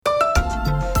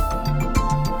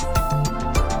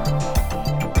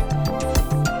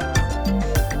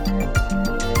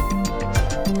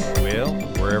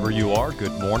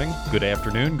good morning, good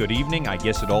afternoon, good evening. I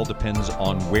guess it all depends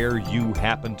on where you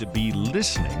happen to be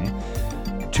listening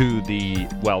to the,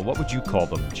 well, what would you call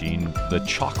them, Jean? The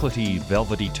chocolatey,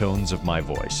 velvety tones of my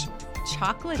voice.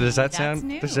 Chocolatey? Does that sound?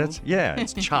 New. Yeah,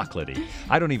 it's chocolatey.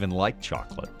 I don't even like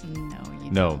chocolate.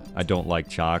 No, I don't like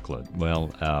chocolate.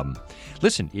 Well,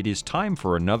 listen, it is time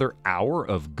for another hour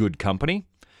of good company,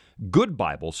 good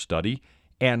Bible study,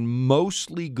 and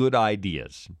mostly good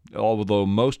ideas, although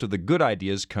most of the good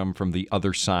ideas come from the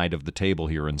other side of the table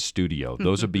here in studio.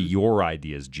 Those would be your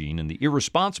ideas, Jean, and the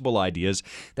irresponsible ideas,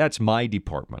 that's my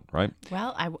department, right?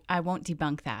 Well, I won't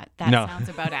debunk that. That sounds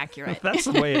about accurate. That's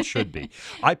the way it should be.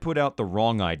 I put out the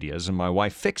wrong ideas, and my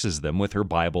wife fixes them with her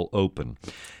Bible open.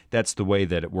 That's the way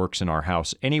that it works in our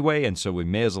house anyway, and so we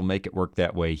may as well make it work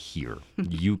that way here.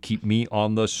 You keep me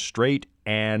on the straight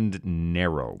and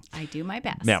narrow. I do my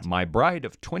best. Now, my bride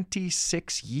of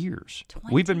 26 years.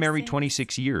 We've been married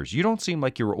 26 years. You don't seem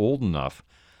like you're old enough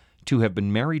to have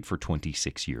been married for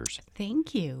 26 years.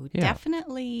 Thank you. Yeah.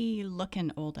 Definitely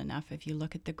looking old enough if you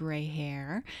look at the gray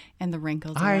hair and the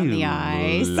wrinkles around the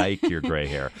eyes. I like your gray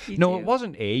hair. No, it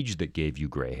wasn't age that gave you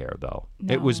gray hair, though.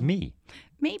 No. It was me.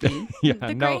 Maybe.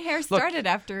 The gray hair started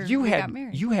after we got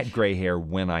married. You had gray hair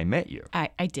when I met you. I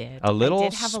did. A little I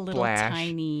did have splash, a little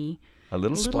tiny... A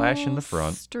little splash in the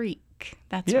front. Streak.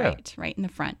 That's right in the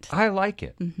front. I like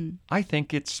it. Mm-hmm. I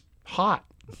think it's hot.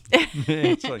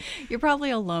 It's like, you're probably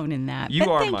alone in that. You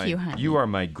but are thank you, honey. You are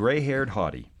my gray-haired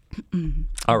hottie.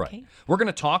 All right. Okay. We're going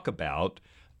to talk about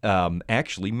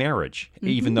actually marriage,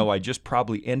 even though I just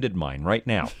probably ended mine right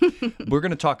now. We're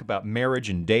going to talk about marriage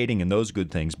and dating and those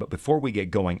good things. But before we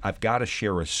get going, I've got to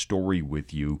share a story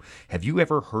with you. Have you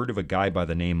ever heard of a guy by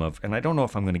the name of, and I don't know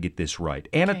if I'm going to get this right,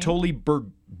 Anatoly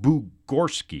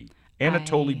Bugorsky?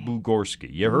 Anatoly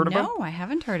Bugorsky. You heard of him? No, I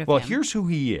haven't heard of Well, him. here's who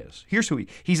he is.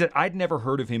 I'd never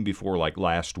heard of him before, like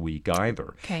last week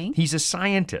either. Okay. He's a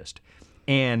scientist.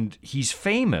 And he's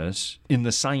famous in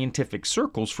the scientific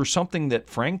circles for something that,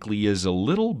 frankly, is a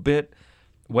little bit,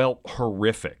 well,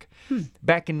 horrific.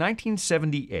 Back in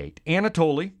 1978,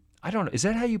 Anatoly, I don't know, is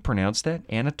that how you pronounce that?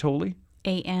 Anatoly?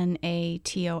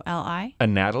 Anatoli?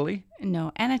 Anatoly?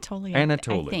 No, Anatoly.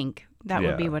 Anatoly. I think that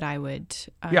would be what I would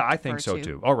Yeah, I think refer so to.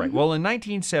 too. All right. Well, in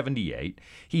 1978,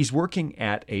 he's working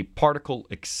at a particle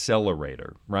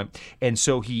accelerator, right? And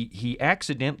so he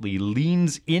accidentally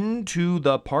leans into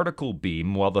the particle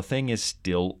beam while the thing is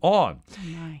still on. Oh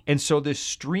my. And so this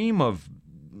stream of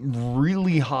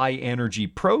really high energy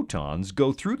protons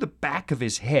go through the back of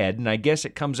his head, and I guess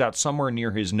it comes out somewhere near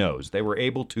his nose. They were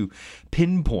able to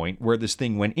pinpoint where this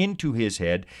thing went into his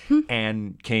head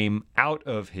and came out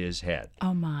of his head.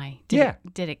 Oh my. Did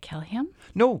it kill him?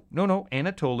 No.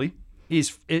 Anatoly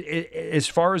is, as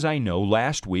far as I know,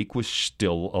 last week was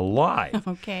still alive.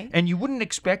 Okay. And you wouldn't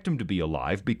expect him to be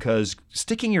alive because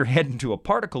sticking your head into a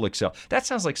particle accelerator, that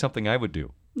sounds like something I would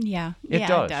do. Yeah. It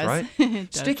does, right?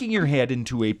 It does. Sticking your head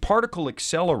into a particle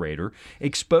accelerator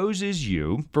exposes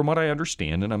you, from what I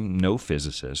understand, and I'm no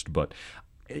physicist, but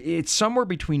it's somewhere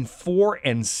between 400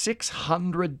 and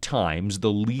 600 times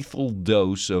the lethal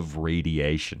dose of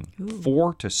radiation. Ooh.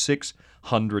 400 to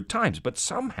 600 times. But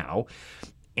somehow,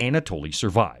 Anatoly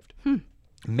survived.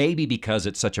 Maybe because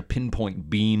it's such a pinpoint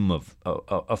beam of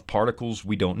particles,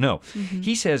 we don't know.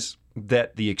 He says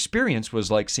that the experience was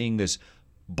like seeing this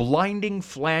blinding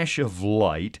flash of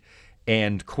light,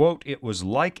 and, quote, it was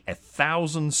like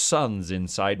 1,000 suns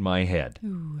inside my head.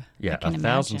 Ooh, yeah, I can 1,000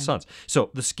 imagine. suns. So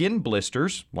the skin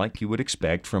blisters, like you would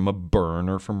expect from a burn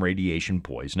or from radiation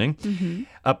poisoning.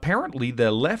 Apparently,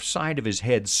 the left side of his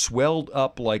head swelled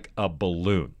up like a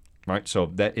balloon. Right, so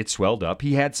that it swelled up.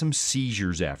 He had some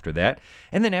seizures after that,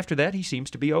 and then after that, he seems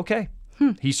to be okay.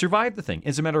 He survived the thing.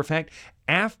 As a matter of fact,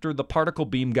 after the particle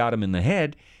beam got him in the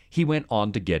head, he went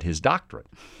on to get his doctorate.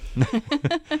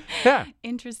 Yeah.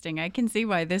 Interesting. I can see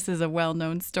why this is a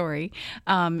well-known story.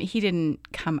 He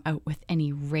didn't come out with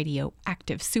any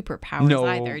radioactive superpowers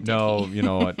either, did he? You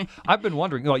know what? I've been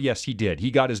wondering. Well, yes, he did.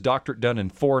 He got his doctorate done in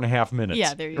 4.5 minutes.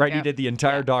 Yeah, there you right? go. He did the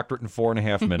entire doctorate in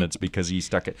 4.5 minutes because he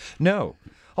stuck it. No.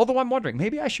 Although I'm wondering,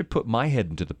 maybe I should put my head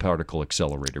into the particle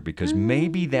accelerator because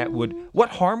maybe that would... What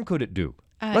harm could it do?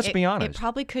 Let's be honest. It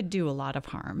probably could do a lot of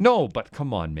harm. No, but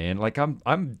come on, man. Like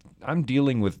I'm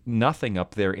dealing with nothing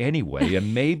up there anyway,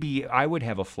 and maybe I would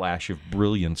have a flash of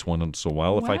brilliance once in a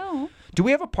while if Well. Do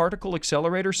we have a particle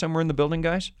accelerator somewhere in the building,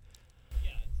 guys?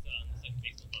 Yeah, it's on the second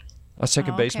basement level. A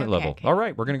second basement level. okay. All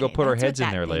right, we're going to go Okay, put our that's what heads in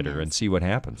that there thing later is. and see what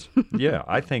happens. Yeah,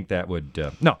 I think that would...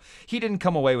 No, he didn't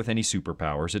come away with any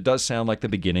superpowers. It does sound like the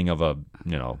beginning of a,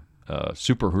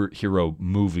 superhero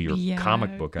movie or Yeah,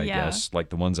 comic book, I yeah. guess, like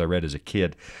the ones I read as a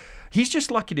kid. He's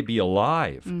just lucky to be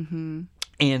alive. Mm-hmm.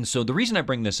 And so the reason I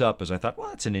bring this up is I thought, well,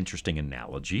 that's an interesting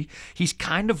analogy. He's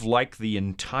kind of like the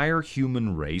entire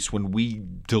human race when we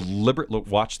deliberately,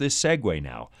 watch this segue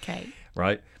now. Okay.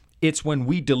 Right? It's when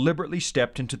we deliberately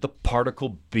stepped into the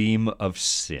particle beam of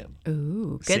sin.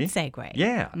 Ooh, good See? segue.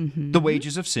 Yeah. The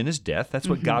wages of sin is death. That's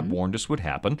what God warned us would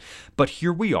happen. But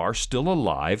here we are, still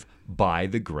alive by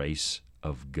the grace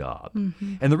of God.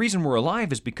 And the reason we're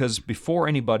alive is because before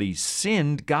anybody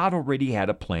sinned, God already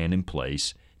had a plan in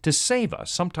place to save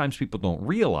us. Sometimes people don't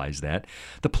realize that.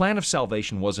 The plan of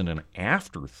salvation wasn't an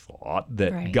afterthought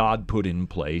that God put in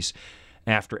place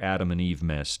after Adam and Eve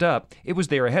messed up. It was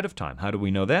there ahead of time. How do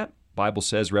we know that? Bible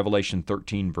says, Revelation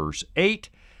 13, verse 8,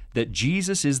 that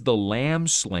Jesus is the Lamb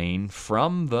slain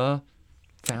from the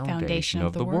foundation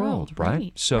of the world,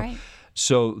 right?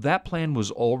 So that plan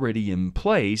was already in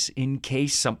place in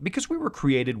case because we were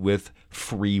created with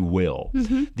free will,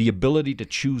 the ability to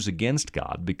choose against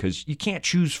God, because you can't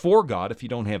choose for God if you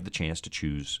don't have the chance to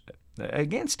choose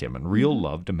against Him, and real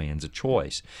love demands a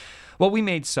choice. Well, we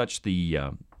made such a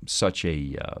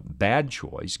bad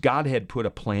choice. God had put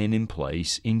a plan in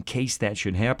place in case that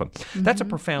should happen. That's a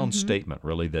profound statement,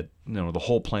 really, that the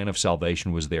whole plan of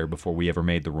salvation was there before we ever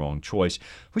made the wrong choice.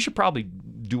 We should probably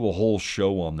do a whole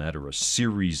show on that or a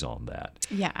series on that.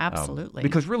 Yeah, absolutely.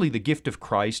 Because really the gift of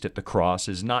Christ at the cross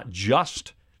is not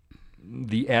just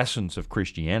the essence of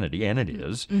Christianity, and it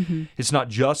is. It's not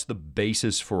just the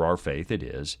basis for our faith, it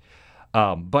is.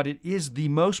 But it is the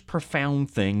most profound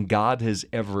thing God has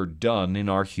ever done in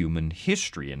our human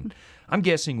history. And I'm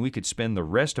guessing we could spend the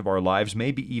rest of our lives,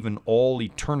 maybe even all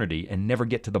eternity, and never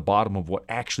get to the bottom of what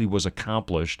actually was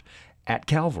accomplished at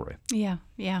Calvary. Yeah.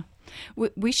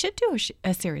 We should do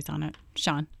a series on it,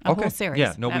 Shawn. A whole series.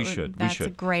 Yeah, no, we should. That's a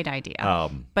great idea.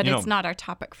 But it's not our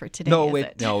topic for today, is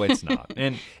it? No, it's not.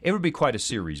 And it would be quite a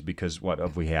series because what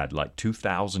have we had? Like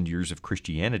 2,000 years of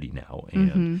Christianity now.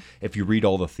 And if you read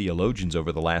all the theologians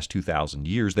over the last 2,000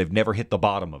 years, they've never hit the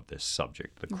bottom of this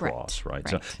subject, the cross, right?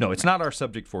 So, no, it's not our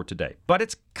subject for today. But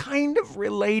it's kind of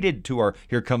related to our...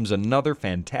 Here comes another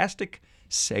fantastic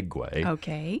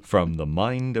segue from the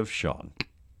mind of Shawn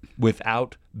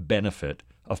without benefit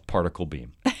of particle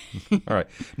beam. All right.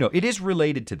 No, it is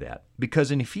related to that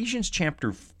because in Ephesians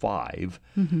chapter 5,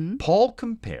 Paul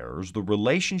compares the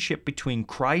relationship between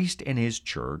Christ and his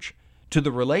church to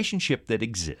the relationship that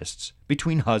exists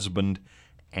between husband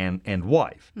and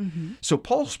wife. So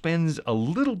Paul spends a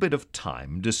little bit of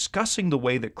time discussing the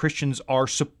way that Christians are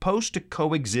supposed to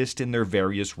coexist in their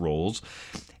various roles.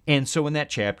 And so in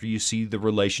that chapter, you see the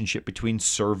relationship between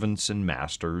servants and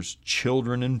masters,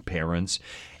 children and parents,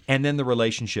 and then the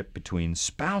relationship between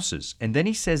spouses. And then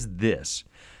he says this,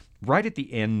 right at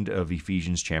the end of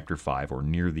Ephesians chapter 5, or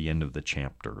near the end of the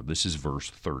chapter. This is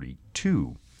verse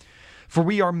 32. For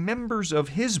we are members of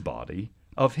his body,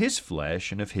 of his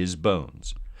flesh, and of his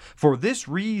bones. For this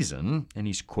reason, and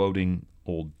he's quoting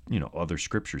other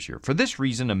scriptures here. For this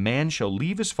reason, a man shall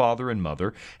leave his father and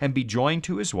mother and be joined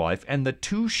to his wife, and the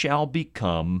two shall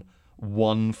become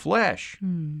one flesh.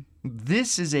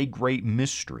 This is a great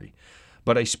mystery,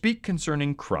 but I speak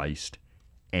concerning Christ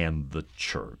and the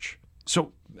church.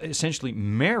 So essentially,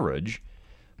 marriage,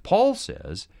 Paul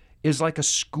says, is like a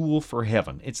school for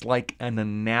heaven. It's like an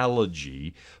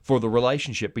analogy for the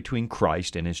relationship between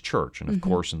Christ and his church. And of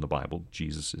course, in the Bible,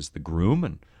 Jesus is the groom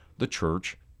and the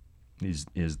church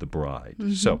is the bride.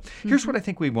 So here's what I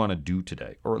think we want to do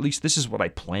today, or at least this is what I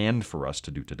planned for us to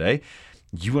do today.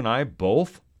 You and I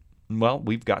both,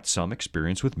 we've got some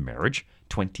experience with marriage.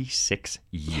 26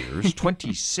 years,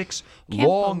 26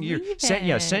 long years.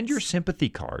 Send your sympathy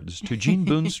cards to Jean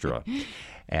Boonstra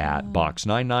at Box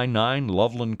 999,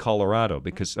 Loveland, Colorado,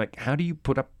 because how do you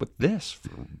put up with this for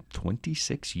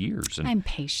 26 years? And I'm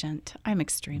patient. I'm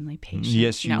extremely patient.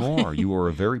 Yes, you are. You are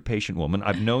a very patient woman.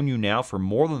 I've known you now for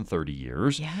more than 30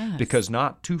 years. Yes. Because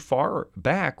not too far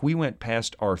back, we went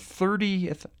past our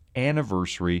 30th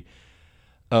anniversary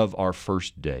of our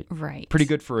first date. Right. Pretty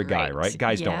good for a guy, right?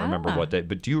 Guys don't remember what day,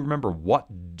 but do you remember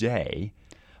what day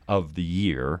of the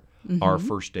year our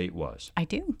first date was? I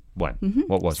do. When?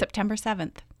 What was September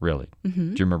 7th. Really? Do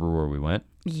you remember where we went?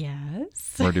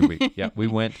 Yes. Where did we? Yeah, we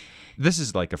went. This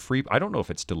is like a free, I don't know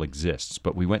if it still exists,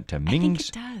 but we went to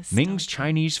Ming's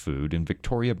Chinese food in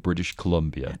Victoria, British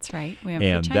Columbia. That's right. We went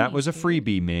and for that was a Chinese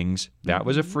freebie, Ming's. That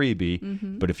was a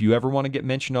freebie. But if you ever want to get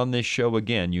mentioned on this show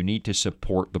again, you need to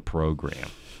support the program.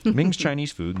 Ming's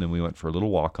Chinese food, and then we went for a little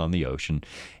walk on the ocean,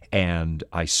 and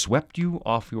I swept you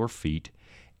off your feet,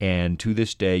 and to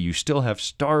this day, you still have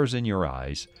stars in your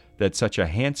eyes that such a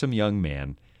handsome young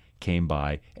man came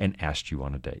by and asked you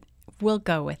on a date. We'll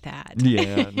go with that.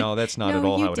 Yeah, no, that's not at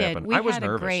all you how it did. happened. We I was had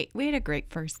nervous. We had a great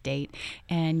first date,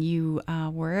 and you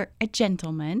were a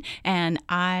gentleman, and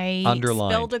I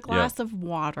Underlined, spilled a glass of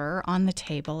water on the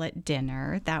table at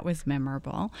dinner. That was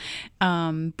memorable.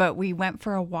 But we went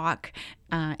for a walk.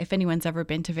 If anyone's ever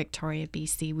been to Victoria,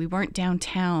 BC, we weren't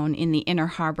downtown in the Inner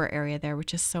Harbor area there,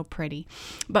 which is so pretty.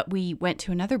 But we went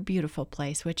to another beautiful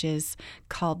place, which is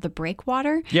called the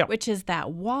Breakwater, which is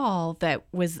that wall that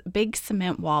was big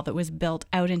cement wall that was built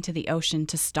out into the ocean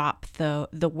to stop the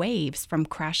waves from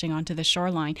crashing onto the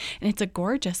shoreline. And it's a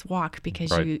gorgeous walk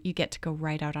because you get to go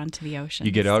right out onto the ocean.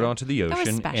 You get out onto the ocean, that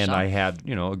was special. and I had,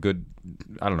 a good,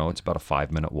 I don't know, it's about a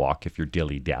 5-minute walk if you're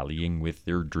dilly-dallying with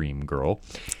your dream girl.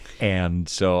 And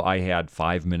so I had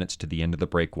 5 minutes to the end of the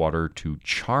breakwater to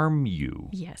charm you.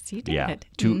 Yes, you did. Yeah,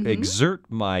 to exert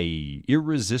my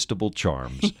irresistible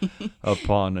charms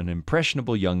upon an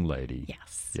impressionable young lady.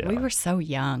 Yes, Yeah. we were so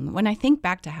young. When I think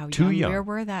back to how young we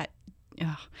were, that,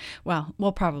 well,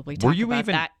 we'll probably talk about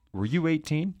that. Were you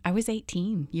 18? I was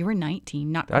 18. You were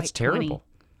 19, not That's quite 20. terrible.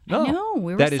 No, I know,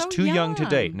 we were that is so too young to young.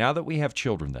 date. Now that we have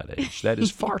children that age, that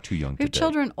is far too young We to have date.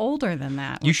 children older than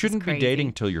that. You which shouldn't is be crazy.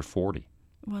 dating till you're 40.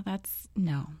 Well, that's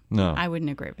no. No. I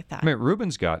wouldn't agree with that. I mean,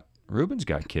 Ruben's got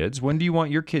kids. When do you want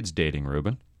your kids dating,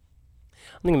 Ruben?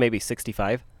 I'm thinking maybe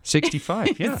 65.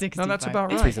 65. Yeah. No, 65. that's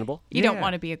about It's right. reasonable. You don't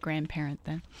want to be a grandparent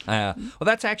then. Well,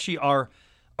 that's actually our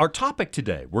topic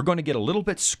today. We're going to get a little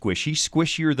bit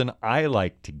squishier than I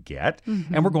like to get,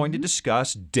 and we're going to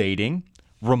discuss dating,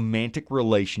 romantic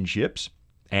relationships,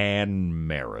 and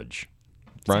marriage.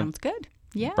 Right? Sounds good.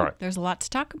 Yeah, Right. there's a lot to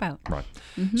talk about. Right.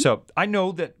 So I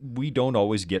know that we don't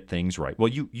always get things right. Well,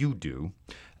 you do.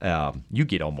 You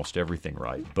get almost everything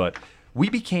right. But we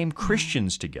became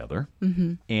Christians together.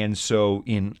 And so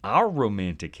in our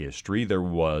romantic history, there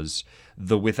was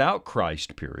the without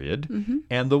Christ period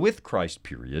and the with Christ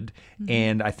period.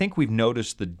 And I think we've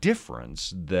noticed the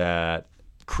difference that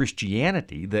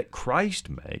Christianity, that Christ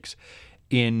makes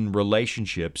in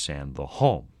relationships and the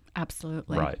home.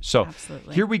 Absolutely. Right. So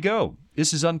Absolutely. here we go.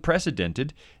 This is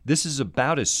unprecedented. This is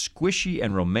about as squishy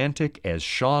and romantic as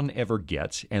Shawn ever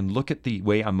gets. And look at the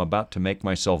way I'm about to make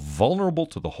myself vulnerable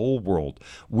to the whole world.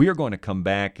 We are going to come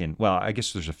back and, well, I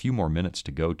guess there's a few more minutes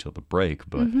to go till the break,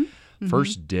 but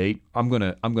first date, I'm going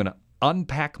to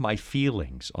unpack my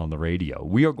feelings on the radio.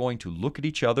 We are going to look at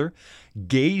each other,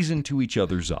 gaze into each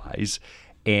other's eyes,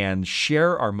 and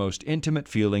share our most intimate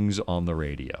feelings on the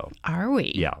radio. Are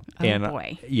we? Yeah. Oh,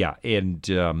 boy. Yeah, and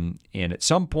at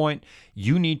some point,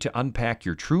 you need to unpack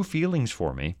your true feelings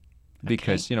for me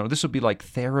because, this will be like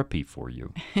therapy for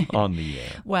you on the air.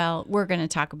 Well, we're going to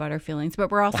talk about our feelings, but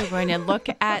we're also going to look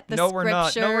at the No, scriptures. we're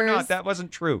not. No, we're not. That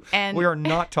wasn't true. And- we are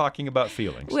not talking about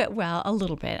feelings. Well, a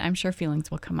little bit. I'm sure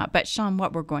feelings will come up. But Shawn,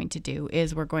 what we're going to do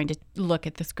is we're going to look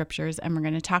at the scriptures and we're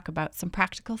going to talk about some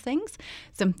practical things,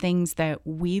 some things that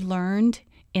we learned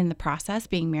in the process,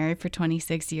 being married for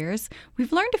 26 years.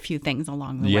 We've learned a few things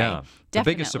along the way. Yeah. The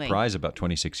Definitely. biggest surprise about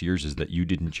 26 years is that you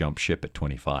didn't jump ship at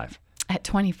 25. At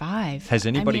 25. Has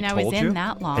anybody I told was you? in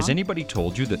that long. Has anybody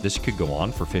told you that this could go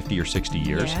on for 50 or 60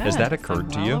 years? Yes, Has that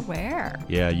occurred to I'm you? well aware.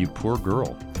 Yeah, you poor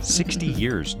girl. 60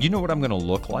 years. You know what I'm going to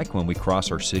look like when we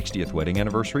cross our 60th wedding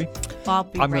anniversary? Well, I'll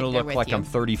be I'm right going to there look with like you. I'm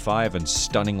 35 and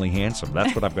stunningly handsome.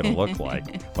 That's what I'm going to look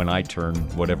like when I turn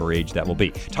whatever age that will be.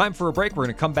 Time for a break. We're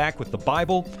going to come back with the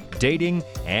Bible, dating,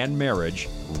 and marriage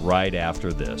right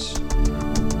after this.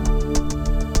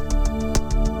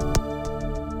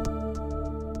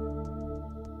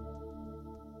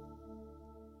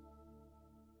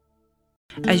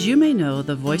 As you may know,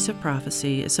 the Voice of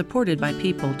Prophecy is supported by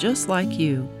people just like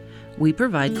you. We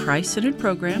provide Christ-centered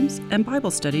programs and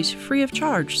Bible studies free of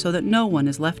charge so that no one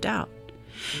is left out.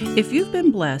 If you've been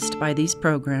blessed by these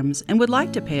programs and would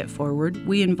like to pay it forward,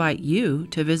 we invite you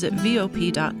to visit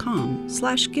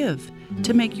vop.com/give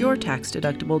to make your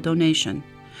tax-deductible donation.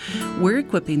 We're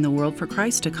equipping the world for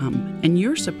Christ to come, and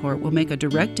your support will make a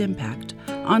direct impact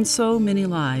on so many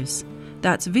lives.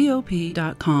 That's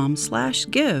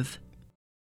vop.com/give.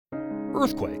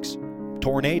 Earthquakes,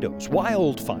 tornadoes,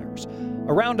 wildfires.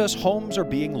 Around us, homes are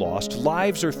being lost,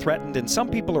 lives are threatened, and some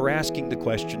people are asking the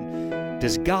question,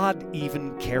 does God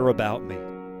even care about me?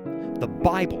 The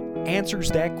Bible answers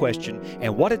that question,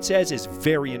 and what it says is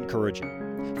very encouraging.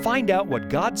 Find out what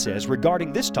God says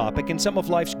regarding this topic and some of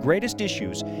life's greatest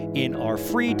issues in our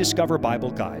free Discover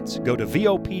Bible Guides. Go to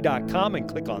VOP.com and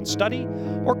click on Study,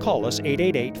 or call us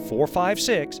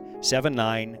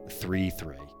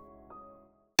 888-456-7933.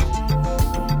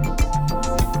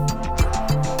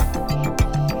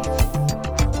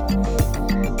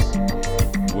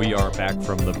 We We are back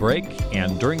from the break,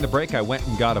 and during the break I went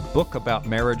and got a book about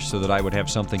marriage so that I would have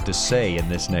something to say in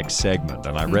this next segment.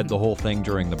 And I read the whole thing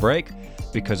during the break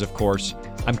because, of course,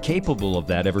 I'm capable of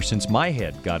that ever since my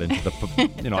head got into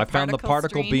the, I found the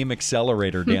particle beam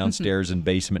accelerator downstairs in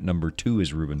basement number 2,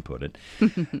 as Ruben put it.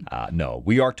 No,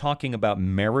 we are talking about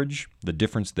marriage, the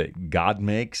difference that God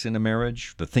makes in a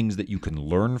marriage, the things that you can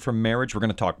learn from marriage. We're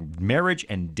going to talk marriage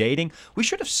and dating. We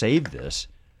should have saved this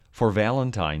for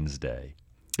Valentine's Day,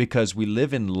 because we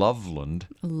live in Loveland,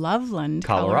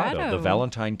 Colorado, the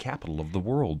Valentine capital of the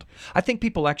world. I think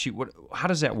people actually, how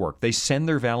does that work? They send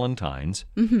their Valentines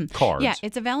cards. Yeah,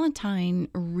 it's a Valentine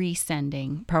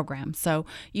resending program. So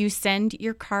you send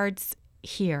your cards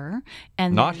here,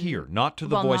 and not here, not to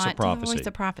the Voice of Prophecy. Not to the Voice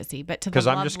of Prophecy, but to the because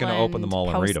I'm just going to open them all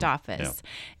and read post them. office,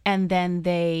 and then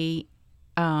they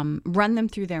run them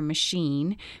through their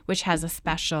machine, which has a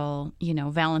special,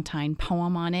 Valentine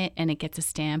poem on it, and it gets a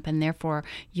stamp, and therefore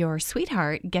your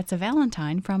sweetheart gets a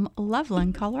Valentine from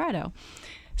Loveland, Colorado.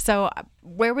 So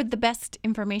where would the best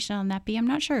information on that be? I'm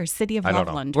not sure. City of Loveland.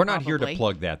 I don't know. We're not here to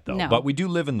plug that, though. No. But we do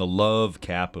live in the love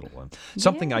capital. And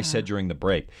something I said during the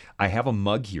break, I have a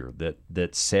mug here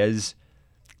that says,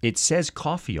 it says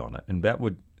coffee on it.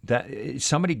 And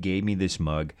somebody gave me this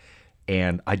mug,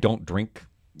 and I don't drink,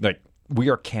 we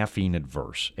are caffeine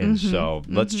adverse. And so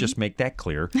let's just make that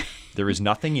clear. There is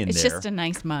nothing in it's there. It's just a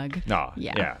nice mug. No,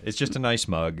 yeah, it's just a nice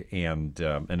mug. And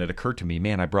it occurred to me,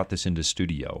 man, I brought this into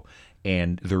studio,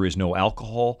 and there is no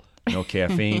alcohol, no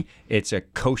caffeine. It's a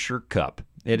kosher cup.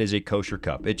 It is a kosher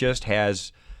cup. It just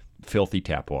has filthy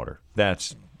tap water.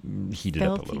 That's heated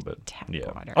up a little bit. Tap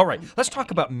water. All right, let's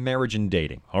talk about marriage and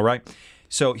dating, all right?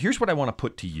 So here's what I want to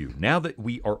put to you. Now that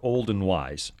we are old and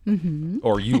wise,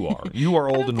 or you are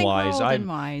old and wise. We're old and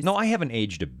wise. No, I haven't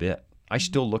aged a bit. I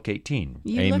still look 18.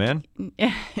 You Amen?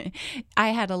 I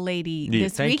had a lady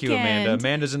this Thank weekend. you, Amanda.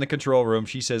 Amanda's in the control room.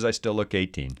 She says I still look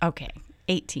 18. Okay,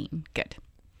 18. Good.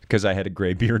 Because I had a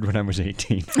gray beard when I was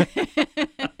 18.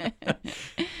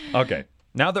 Okay.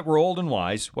 Now that we're old and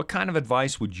wise, what kind of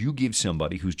advice would you give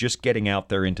somebody who's just getting out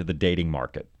there into the dating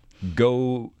market?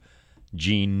 Go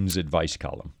Jean's advice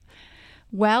column.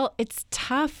 Well, it's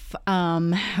tough.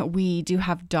 We do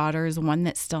have daughters, one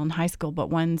that's still in high school, but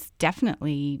one's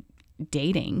definitely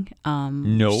dating.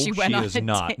 No, she is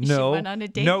not. No, she went on a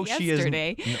date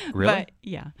yesterday. She isn't. No, really? But,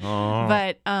 yeah. Oh.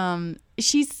 But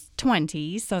she's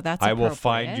 20, so that's I will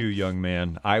find you, young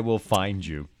man. I will find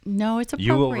you. No, it's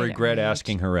appropriate. You will regret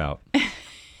asking her out.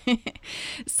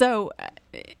 So,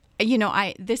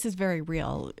 this is very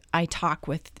real. I talk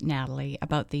with Natalie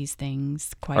about these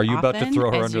things quite often. Are you about to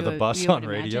throw her under the bus on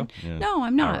radio? Yeah. No,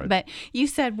 I'm not. Right. But you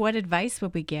said, what advice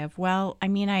would we give? Well, I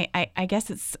mean, I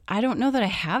guess I don't know that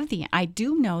I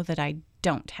do know that I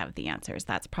don't have the answers.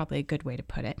 That's probably a good way to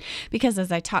put it. Because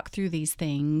as I talk through these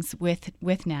things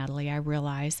with Natalie, I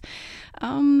realize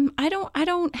I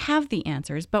don't have the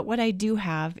answers. But what I do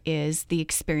have is the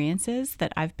experiences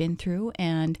that I've been through,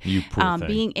 and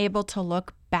being able to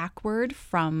look backward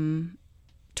from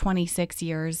 26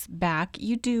 years back,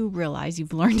 you do realize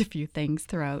you've learned a few things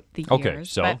throughout the years. Okay,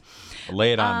 so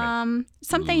lay it on me.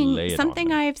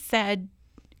 Something I've said,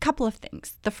 a couple of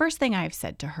things. The first thing I've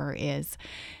said to her is,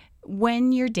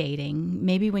 when you're dating,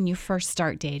 maybe when you first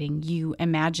start dating, you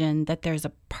imagine that there's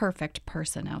a perfect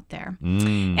person out there.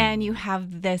 And you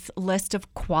have this list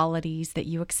of qualities that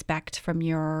you expect from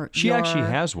your... She actually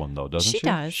has one, though, doesn't she? She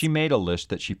does. She made a list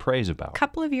that she prays about. A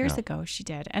couple of years ago, she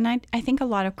did. And I think a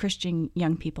lot of Christian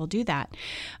young people do that.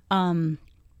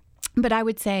 But I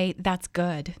would say that's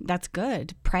good. That's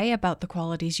good. Pray about the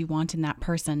qualities you want in that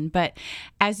person. But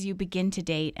as you begin to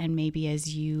date, and maybe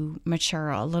as you mature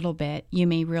a little bit, you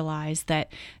may realize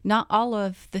that not all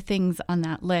of the things on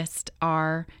that list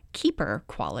are keeper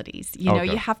qualities. You know,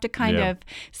 you have to kind of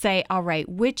say, all right,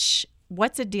 what's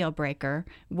a deal breaker?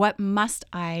 What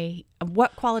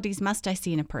qualities must I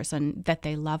see in a person? That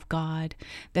they love God,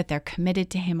 that they're committed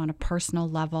to Him on a personal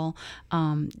level.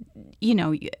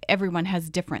 Everyone has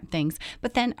different things.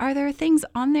 But then are there things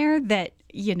on there that,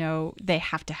 they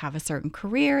have to have a certain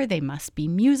career, they must be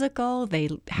musical, they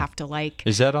have to like...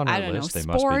 Is that on her list? They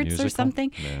must be sports musical? Or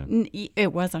something? Yeah.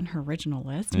 It was on her original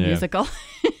list, musical.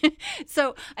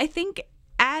 So I think...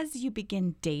 as you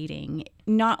begin dating,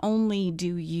 not only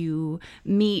do you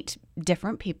meet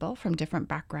different people from different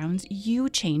backgrounds, you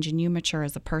change and you mature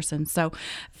as a person. So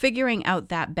figuring out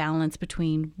that balance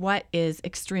between what is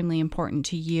extremely important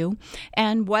to you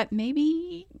and what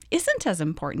maybe isn't as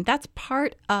important, that's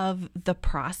part of the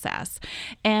process.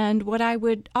 And what I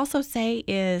would also say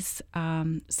is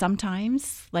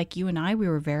sometimes, like you and I, we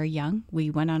were very young. We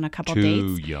went on a couple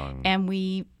dates. Too young. And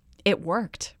we it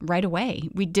worked right away.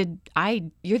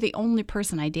 You're the only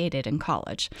person I dated in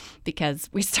college because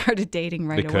we started dating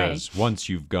right away. Because once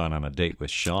you've gone on a date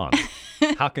with Shawn,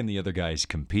 how can the other guys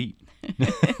compete?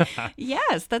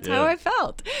 Yes, that's how I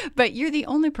felt. But you're the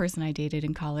only person I dated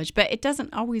in college. But it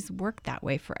doesn't always work that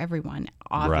way for everyone,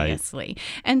 obviously. Right.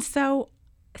 And so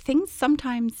things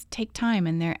sometimes take time,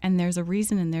 and there's a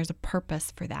reason and there's a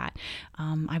purpose for that.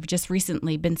 I've just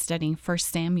recently been studying 1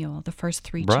 Samuel, the first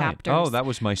 3 chapters. Oh, that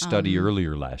was my study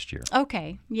earlier last year.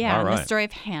 Okay, yeah, All right. The story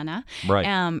of Hannah.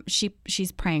 Right.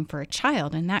 She's praying for a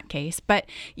child in that case, but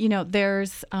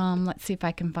there's let's see if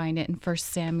I can find it in 1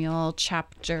 Samuel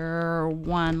chapter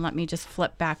 1. Let me just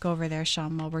flip back over there,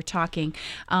 Shawn, while we're talking.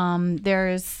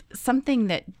 There's something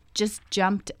that just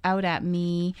jumped out at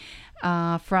me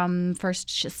from 1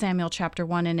 Samuel chapter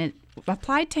 1, and it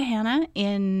applied to Hannah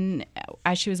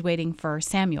as she was waiting for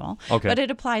Samuel. Okay. But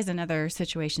it applies in other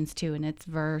situations too, and it's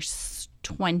verse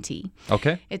 20.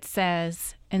 Okay. It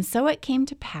says, "And so it came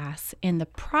to pass in the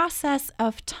process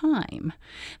of time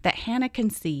that Hannah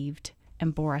conceived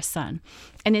and bore a son."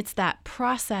 And it's that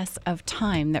process of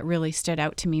time that really stood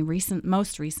out to me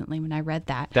most recently when I read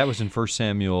that. That was in 1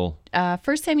 Samuel.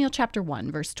 1 Samuel chapter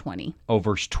 1, verse 20. Oh,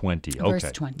 verse 20. Okay.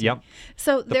 Verse 20. Yep.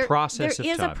 So The process there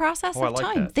of is time. a process I of like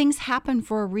time. that. Things happen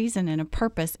for a reason and a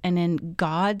purpose, and in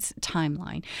God's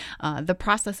timeline. The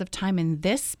process of time in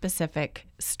this specific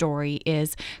story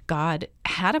is God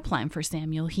had a plan for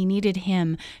Samuel. He needed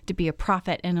him to be a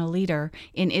prophet and a leader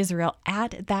in Israel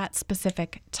at that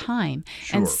specific time.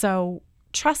 Sure. And so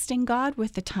trusting God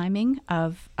with the timing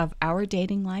of our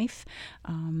dating life,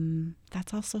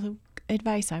 that's also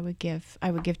advice I would give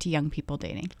to young people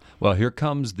dating. Well, here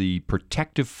comes the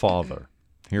protective father.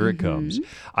 Here it comes.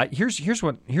 Here's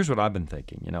what I've been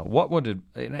thinking. What would it?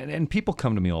 And people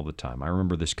come to me all the time. I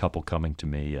remember this couple coming to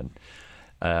me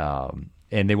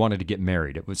and they wanted to get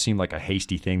married. It would seem like a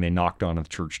hasty thing. They knocked on the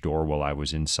church door while I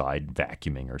was inside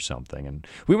vacuuming or something, and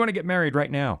we want to get married right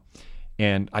now.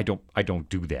 And I don't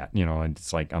do that, and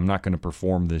it's like, I'm not going to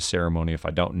perform this ceremony if I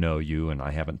don't know you and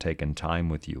I haven't taken time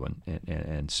with you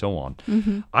and so on.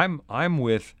 Mm-hmm. I'm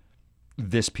with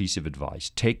this piece of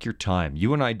advice. Take your time.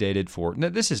 You and I dated now,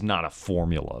 this is not a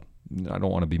formula. I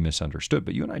don't want to be misunderstood,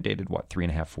 but you and I dated,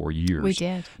 3.5, 4 years? We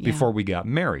did, yeah. Before we got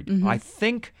married. Mm-hmm. I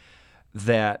think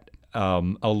that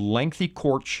a lengthy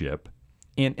courtship,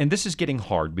 and this is getting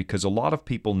hard because a lot of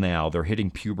people now, they're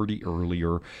hitting puberty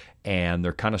earlier and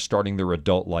they're kind of starting their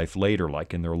adult life later,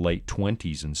 like in their late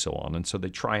 20s and so on. And so they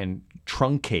try and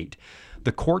truncate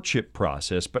the courtship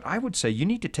process. But I would say you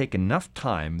need to take enough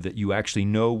time that you actually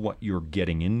know what you're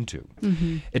getting into.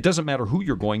 Mm-hmm. It doesn't matter who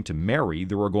you're going to marry.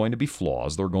 There are going to be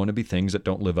flaws. There are going to be things that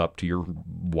don't live up to your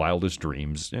wildest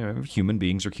dreams. Human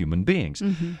beings are human beings.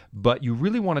 Mm-hmm. But you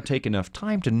really want to take enough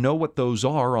time to know what those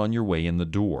are on your way in the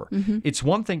door. Mm-hmm. It's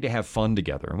one thing to have fun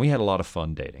together, and we had a lot of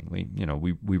fun dating.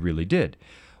 We really did.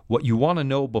 What you want to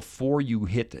know before you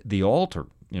hit the altar,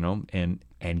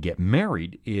 and get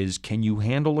married is, can you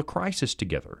handle a crisis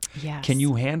together? Yes. Can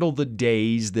you handle the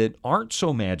days that aren't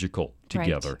so magical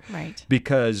together? Right.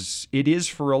 Because it is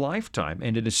for a lifetime,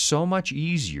 and it is so much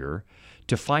easier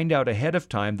to find out ahead of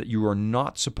time that you are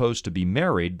not supposed to be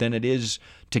married than it is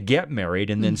to get married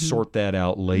and then sort that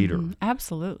out later. Mm-hmm.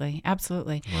 Absolutely.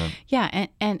 Right. Yeah,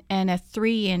 and a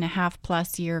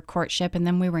 3.5+ year courtship, and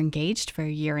then we were engaged for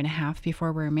a 1.5 years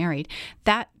before we were married.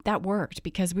 That worked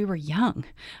because we were young.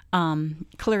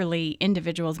 Clearly,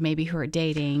 individuals maybe who are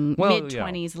dating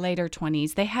mid-20s, later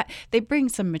 20s, they bring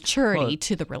some maturity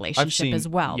to the relationship as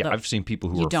well. Yeah, I've seen people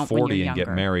who are 40 and get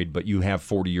married, but you have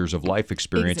 40 years of life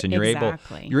experience, and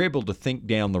you're able to think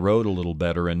down the road a little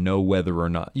better and know whether or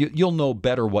not you'll know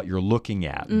better what you're looking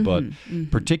at. But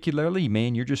particularly,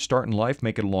 man, you're just starting life,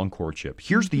 make it a long courtship.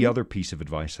 Here's the other piece of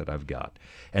advice that I've got,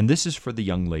 and this is for the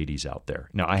young ladies out there.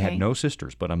 Now, I had no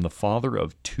sisters, but I'm the father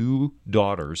of 2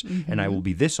 daughters, and I will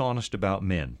be this honest about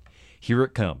men. Here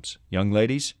it comes. Young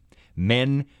ladies,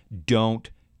 men don't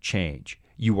change.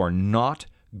 You are not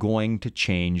going to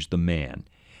change the man.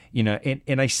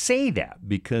 And I say that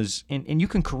because, and you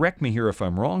can correct me here if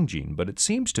I'm wrong, Jean, but it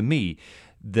seems to me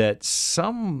that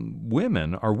some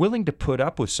women are willing to put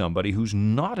up with somebody who's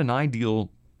not an ideal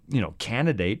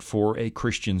candidate for a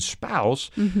Christian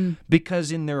spouse,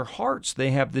 because in their hearts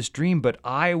they have this dream, but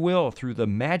I will, through the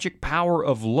magic power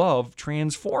of love,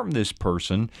 transform this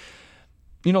person.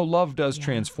 Love does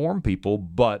transform people,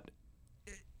 but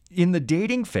in the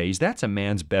dating phase, that's a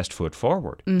man's best foot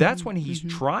forward. That's when he's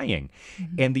trying.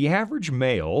 And the average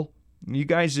male, you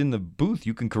guys in the booth,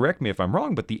 you can correct me if I'm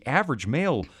wrong, but the average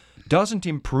male doesn't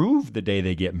improve the day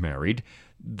they get married.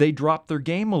 they drop their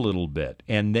game a little bit,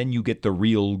 and then you get the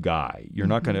real guy. You're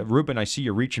not going to, Ruben, I see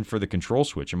you reaching for the control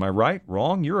switch. Am I right?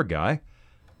 Wrong? You're a guy.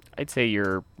 I'd say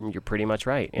you're pretty much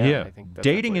right. Yeah. I think that's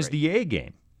Dating is absolutely the A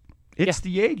game. It's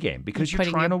the A game because you're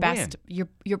trying to win.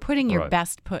 You're putting your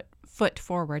best foot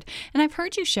forward. And I've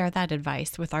heard you share that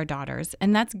advice with our daughters,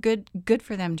 and that's good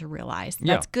for them to realize.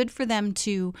 That's good for them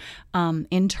to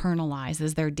internalize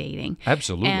as they're dating.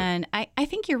 Absolutely. And I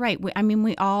think you're right.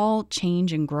 We all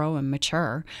change and grow and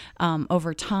mature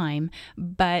over time,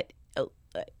 but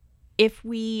if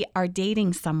we are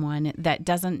dating someone that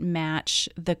doesn't match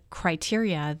the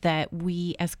criteria that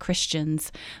we as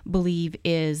Christians believe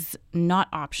is not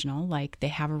optional, like they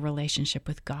have a relationship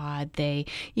with God, they,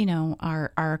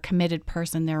 are a committed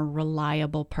person, they're a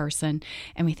reliable person,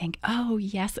 and we think, oh,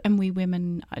 yes, and we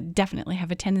women definitely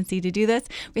have a tendency to do this.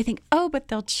 We think, oh, but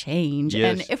they'll change.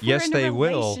 Yes. And if we're in a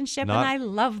relationship will. and I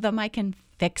love them, I can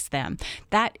fix them.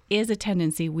 That is a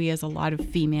tendency we as a lot of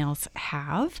females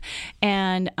have.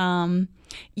 And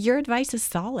your advice is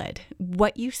solid.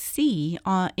 What you see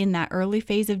in that early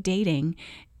phase of dating,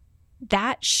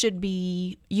 that should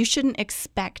be, you shouldn't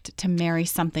expect to marry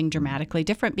something dramatically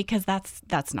different because that's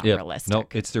not realistic. No,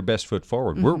 it's their best foot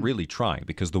forward. We're really trying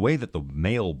because the way that the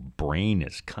male brain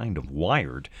is kind of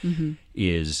wired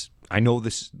is, I know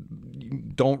this,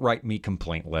 don't write me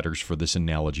complaint letters for this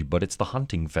analogy, but it's the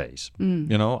hunting phase.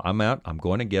 I'm out, I'm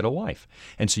going to get a wife.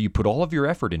 And so you put all of your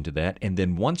effort into that, and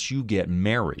then once you get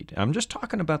married, I'm just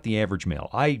talking about the average male.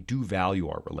 I do value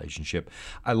our relationship.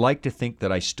 I like to think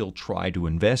that I still try to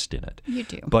invest in it. You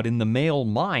do. But in the male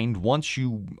mind, once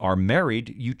you are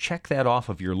married, you check that off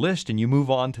of your list and you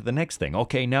move on to the next thing.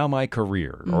 Okay, now my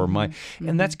career or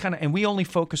and that's kind of, and we only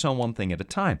focus on one thing at a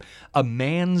time. A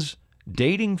man's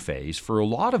dating phase for a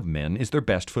lot of men is their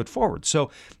best foot forward. So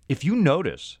if you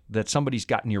notice that somebody's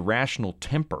got an irrational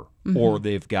temper or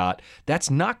they've got,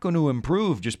 that's not going to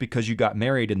improve just because you got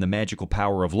married and the magical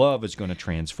power of love is going to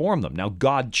transform them. Now,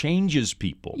 God changes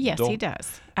people. Yes, he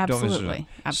does. Absolutely.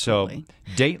 Absolutely. So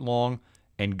date long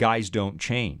and guys don't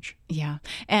change. Yeah.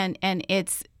 And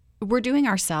we're doing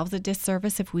ourselves a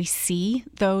disservice if we see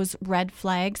those red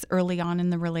flags early on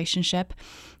in the relationship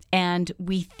and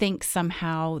we think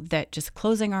somehow that just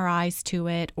closing our eyes to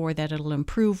it or that it'll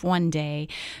improve one day.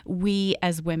 We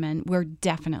as women, we're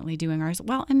definitely doing ours.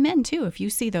 Well, and men too, if you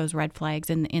see those red flags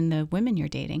in the women you're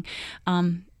dating,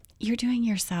 you're doing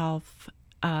yourself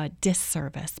a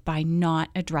disservice by not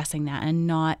addressing that and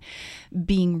not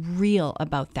being real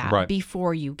about that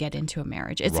before you get into a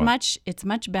marriage. It's much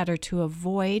better to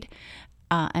avoid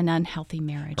an unhealthy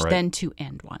marriage than to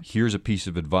end one. Here's a piece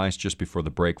of advice just before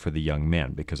the break for the young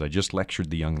men, because I just lectured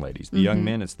the young ladies. The young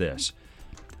men, it's this.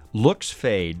 Looks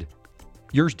fade.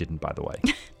 Yours didn't, by the way.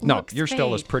 No, you're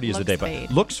still as pretty as the day. But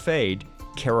looks fade,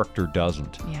 character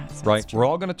doesn't. Yes, right? True. We're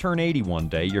all going to turn 80 one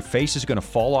day. Your face is going to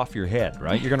fall off your head,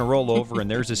 right? You're going to roll over,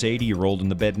 and there's this 80-year-old in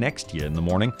the bed next to you in the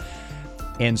morning.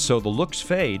 And so the looks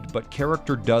fade, but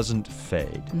character doesn't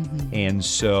fade. And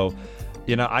so,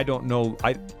 I don't know.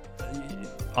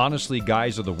 Honestly,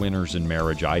 guys are the winners in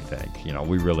marriage, I think.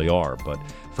 We really are. But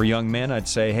for young men, I'd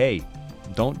say, hey,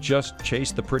 don't just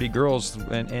chase the pretty girls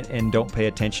and don't pay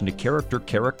attention to character.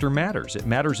 Character matters. It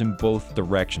matters in both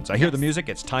directions. I hear the music.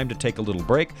 It's time to take a little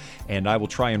break, and I will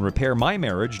try and repair my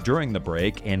marriage during the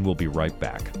break, and we'll be right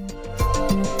back.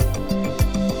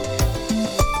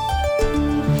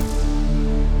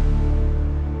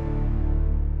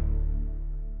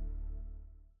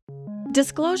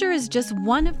 Disclosure is just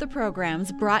one of the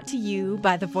programs brought to you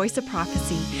by the Voice of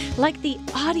Prophecy, like the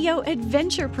audio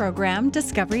adventure program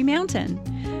Discovery Mountain.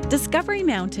 Discovery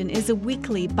Mountain is a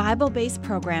weekly Bible-based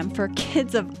program for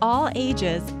kids of all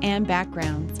ages and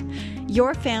backgrounds.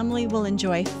 Your family will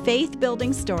enjoy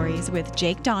faith-building stories with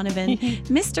Jake Donovan,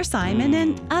 Mr. Simon,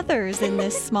 and others in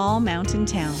this small mountain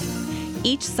town.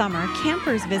 Each summer,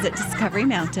 campers visit Discovery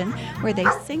Mountain, where they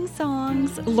sing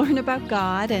songs, learn about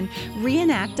God, and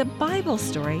reenact a Bible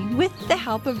story with the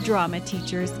help of drama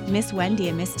teachers Miss Wendy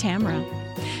and Miss Tamara.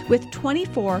 With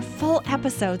 24 full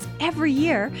episodes every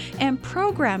year and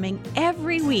programming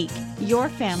every week, your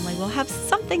family will have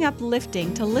something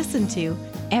uplifting to listen to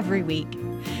every week.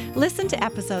 Listen to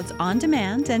episodes on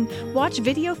demand and watch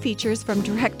video features from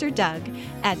Director Doug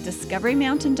at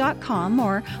discoverymountain.com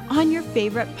or on your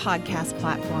favorite podcast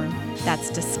platform.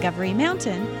 That's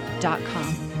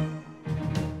discoverymountain.com.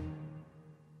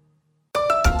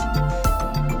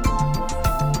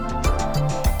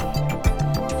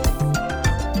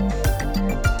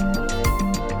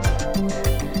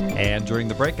 during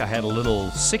the break, I had a little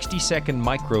 60-second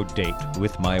micro date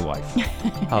with my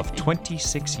wife of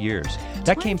 26 years.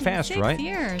 That came fast, right?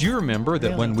 Years. Do you remember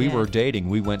that Really when we did. were dating,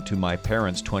 we went to my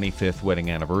parents' 25th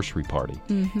wedding anniversary party,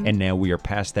 and now we are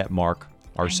past that mark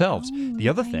ourselves. The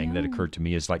other thing that occurred to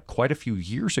me is like quite a few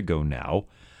years ago now,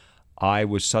 I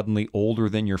was suddenly older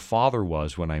than your father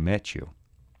was when I met you.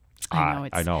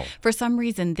 I know. For some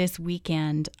reason, this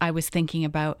weekend, I was thinking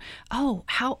about,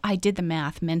 how I did the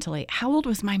math mentally. How old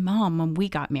was my mom when we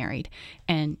got married?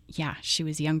 And yeah, she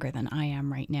was younger than I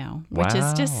am right now, which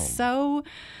is just so,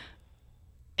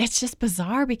 it's just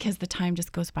bizarre because the time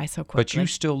just goes by so quickly. But you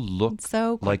still look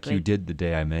so like quickly. you did the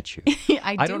day I met you.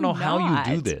 I don't know how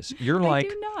you do this. You're like,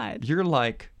 do not. You're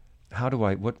like,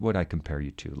 what would I compare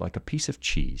you to? Like a piece of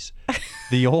cheese.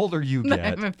 The older you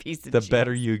get, I'm a piece of the cheese.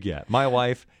 better you get. My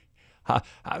wife,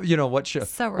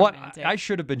 So romantic. I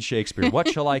should have been Shakespeare. What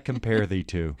shall I compare thee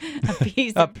to?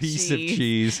 A A piece of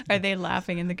cheese. Are they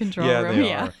laughing in the control Yeah, room?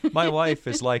 they are. My wife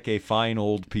is like a fine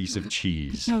old piece of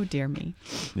cheese. Oh, dear me.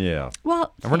 Yeah.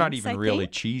 Well, And we're not thanks, even I really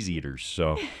think. cheese eaters.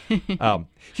 So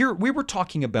here we were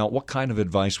talking about what kind of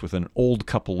advice with an old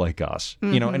couple like us.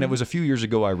 And it was a few years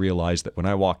ago I realized that when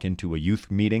I walk into a youth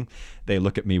meeting, they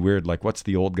look at me weird, like, what's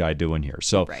the old guy doing here?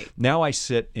 So now I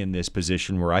sit in this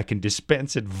position where I can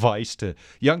dispense advice to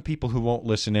young people who won't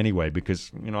listen anyway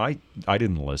because, I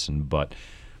didn't listen, but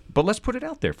let's put it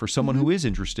out there for someone who is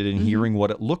interested in hearing what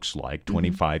it looks like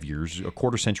 25 years, a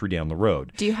quarter century down the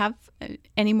road. Do you have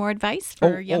any more advice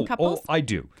for young couples? Oh, I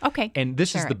do. Okay. And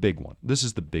this is the big one. This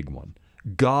is the big one.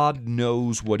 God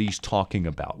knows what he's talking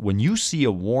about. When you see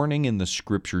a warning in the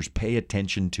scriptures, pay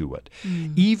attention to it.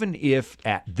 Even if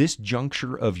at this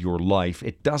juncture of your life,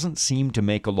 it doesn't seem to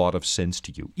make a lot of sense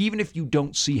to you. Even if you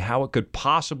don't see how it could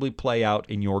possibly play out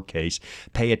in your case,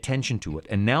 pay attention to it.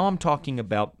 And now I'm talking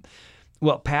about,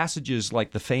 passages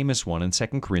like the famous one in 2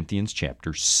 Corinthians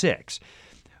chapter 6.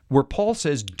 Where Paul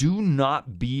says, do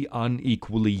not be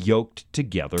unequally yoked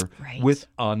together with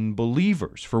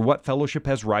unbelievers. For what fellowship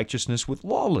has righteousness with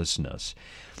lawlessness?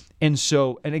 And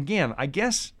so, and again, I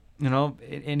guess,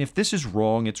 and if this is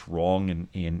wrong, it's wrong,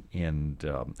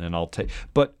 and I'll take.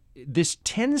 But this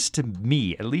tends to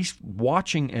me, at least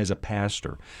watching as a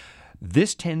pastor,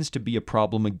 this tends to be a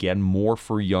problem again more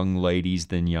for young ladies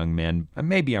than young men. And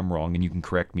maybe I'm wrong, and you can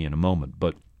correct me in a moment,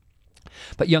 But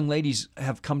young ladies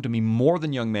have come to me more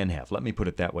than young men have, let me put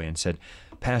it that way, and said,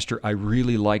 Pastor, I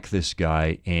really like this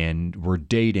guy, and we're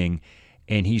dating,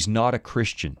 and he's not a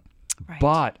Christian.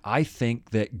 But I think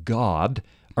that God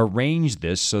arranged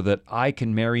this so that I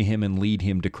can marry him and lead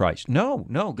him to Christ. No,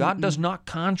 God does not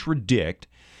contradict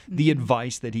the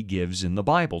advice that he gives in the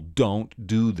Bible. Don't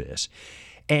do this.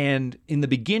 And in the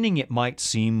beginning, it might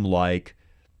seem like,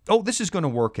 this is going to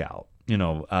work out.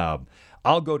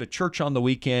 I'll go to church on the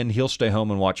weekend, he'll stay home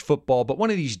and watch football, but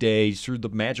one of these days, through the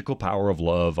magical power of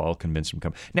love, I'll convince him to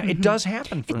come. Now, it does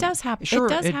happen. It does happen.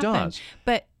 Sure, it does.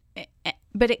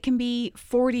 But it can be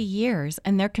 40 years,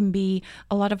 and there can be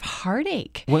a lot of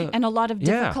heartache and a lot of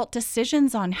difficult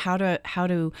decisions on how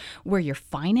to where your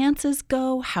finances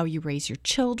go, how you raise your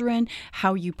children,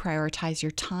 how you prioritize your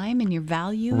time and your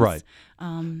values. Right.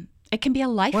 It can be a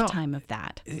lifetime of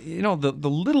that. The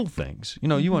little things.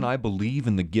 You and I believe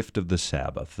in the gift of the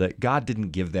Sabbath, that God didn't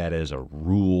give that as a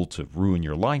rule to ruin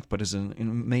your life, but as an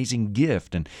amazing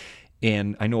gift.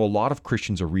 And I know a lot of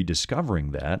Christians are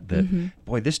rediscovering that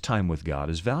boy, this time with God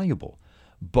is valuable.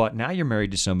 But now you're married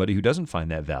to somebody who doesn't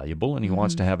find that valuable, and he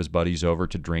wants to have his buddies over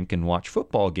to drink and watch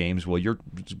football games while you're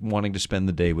wanting to spend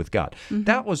the day with God.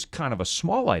 That was kind of a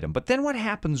small item. But then what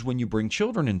happens when you bring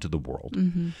children into the world?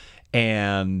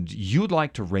 And you'd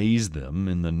like to raise them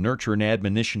in the nurture and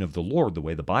admonition of the Lord, the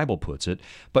way the Bible puts it,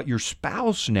 but your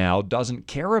spouse now doesn't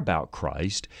care about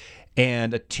Christ,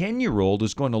 and a 10-year-old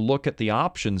is going to look at the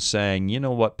options saying, you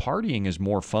know what, partying is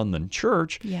more fun than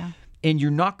church. Yeah. And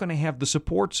you're not going to have the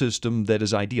support system that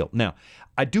is ideal. Now,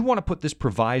 I do want to put this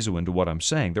proviso into what I'm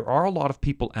saying. There are a lot of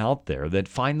people out there that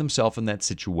find themselves in that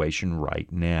situation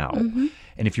right now.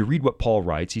 And if you read what Paul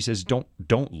writes, he says, don't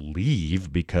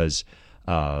leave because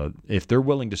if they're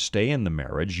willing to stay in the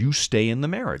marriage, you stay in the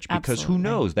marriage. Because who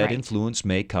knows, that influence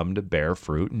may come to bear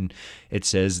fruit. And it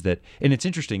says that, and it's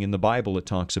interesting, in the Bible it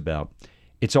talks about,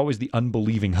 it's always the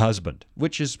unbelieving husband,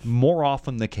 which is more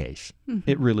often the case.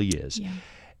 It really is. Yeah.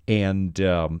 And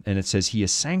it says he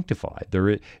is sanctified.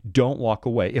 Don't walk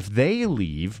away. If they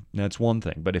leave, that's one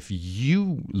thing. But if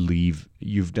you leave,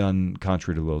 you've done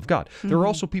contrary to the will of God. There are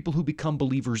also people who become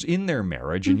believers in their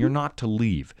marriage, and you're not to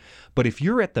leave. But if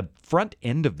you're at the front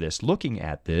end of this, looking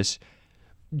at this,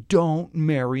 don't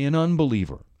marry an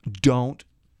unbeliever. Don't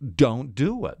don't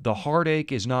do it. The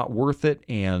heartache is not worth it,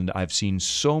 and I've seen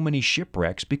so many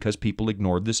shipwrecks because people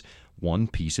ignored this one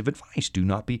piece of advice. Do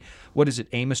not be, what is it,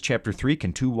 Amos chapter 3,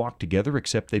 can two walk together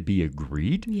except they be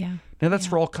agreed? Yeah. Now, that's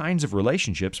for all kinds of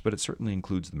relationships, but it certainly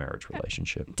includes the marriage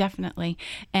relationship. Definitely.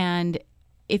 And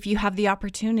if you have the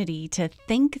opportunity to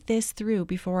think this through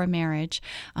before a marriage,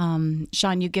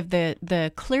 Shawn, you give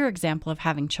the clear example of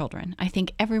having children. I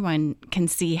think everyone can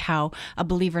see how a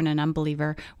believer and an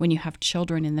unbeliever, when you have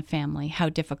children in the family, how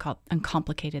difficult and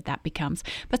complicated that becomes.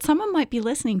 But someone might be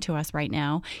listening to us right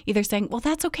now, either saying, well,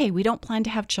 that's okay, we don't plan to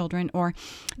have children, or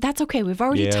that's okay, we've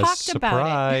already talked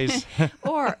about it.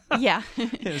 Or, yeah.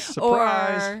 Yes,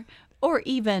 surprise. Or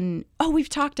even, we've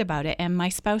talked about it, and my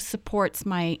spouse supports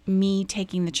me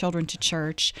taking the children to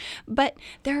church. But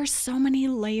there are so many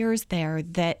layers there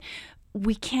that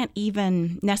we can't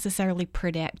even necessarily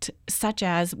predict, such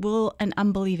as, will an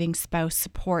unbelieving spouse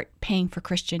support paying for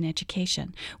Christian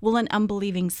education? Will an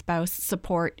unbelieving spouse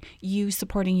support you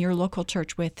supporting your local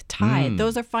church with tithe?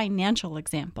 Those are financial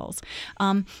examples.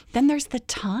 Then there's the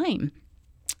time.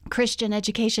 Christian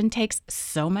education takes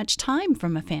so much time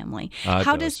from a family.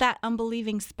 How does that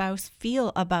unbelieving spouse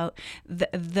feel about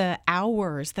the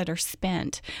hours that are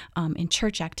spent in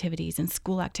church activities and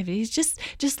school activities?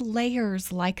 Just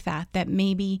layers like that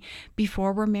maybe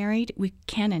before we're married we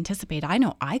can't anticipate. I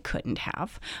know I couldn't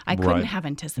have. I couldn't have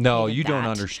anticipated. No, you that. don't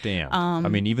understand. I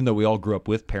mean, even though we all grew up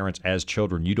with parents as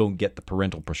children, you don't get the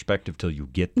parental perspective till you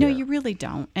get there. No, you really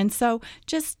don't. And so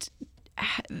just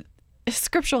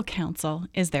scriptural counsel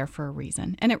is there for a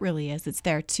reason, and it really is. It's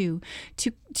there to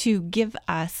give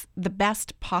us the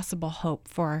best possible hope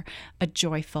for a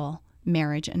joyful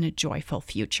marriage and a joyful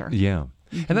future. Yeah.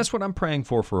 And that's what I'm praying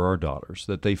for our daughters,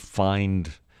 that they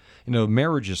find,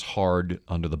 marriage is hard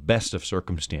under the best of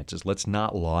circumstances. Let's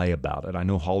not lie about it. I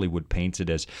know Hollywood paints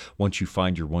it as once you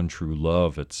find your one true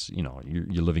love, it's,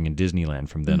 you're living in Disneyland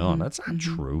from then on. That's not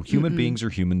true. Human beings are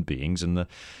human beings,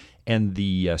 and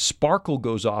the sparkle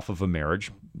goes off of a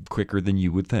marriage quicker than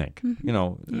you would think.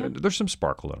 There's some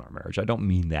sparkle in our marriage. I don't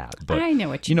mean that, but I know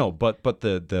what you mean. But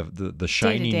the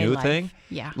shiny Day-to-day new life. thing,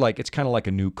 Yeah. like it's kind of like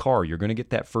a new car. You're going to get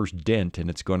that first dent, and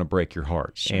it's going to break your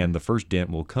heart, and the first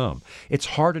dent will come. It's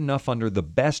hard enough under the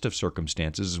best of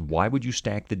circumstances. Why would you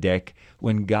stack the deck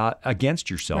when God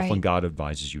against yourself when God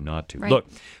advises you not to? Right.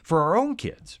 Look, for our own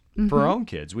kids. For our own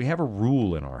kids, we have a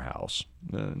rule in our house,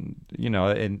 and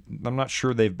I'm not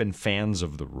sure they've been fans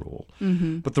of the rule.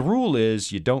 But the rule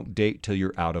is you don't date till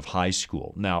you're out of high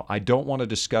school. Now, I don't want to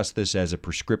discuss this as a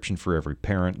prescription for every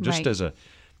parent, just as a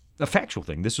factual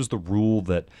thing. This is the rule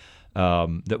that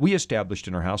we established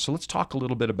in our house. So let's talk a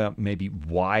little bit about maybe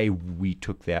why we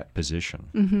took that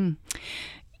position.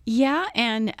 Yeah,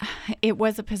 and it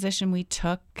was a position we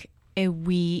took.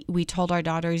 We told our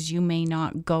daughters, you may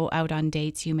not go out on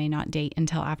dates. You may not date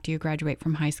until after you graduate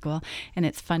from high school. And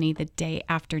it's funny, the day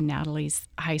after Natalie's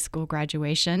high school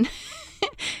graduation,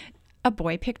 a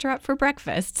boy picked her up for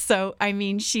breakfast. So, I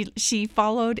mean, she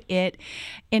followed it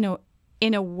in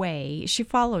a way. She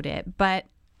followed it, but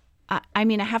I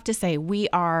mean, I have to say, we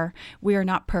are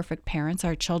not perfect parents.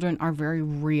 Our children are very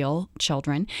real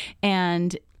children,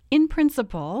 and in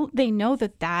principle, they know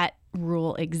that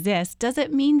rule exists. Does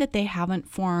it mean that they haven't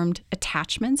formed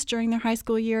attachments during their high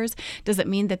school years? Does it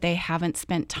mean that they haven't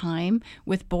spent time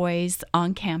with boys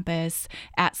on campus,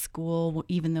 at school,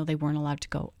 even though they weren't allowed to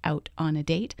go out on a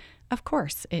date? Of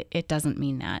course, it doesn't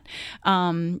mean that.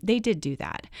 They did do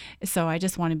that. So I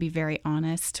just want to be very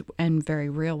honest and very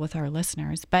real with our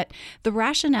listeners. But the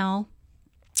rationale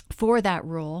for that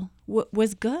rule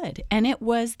was good. And it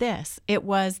was this. It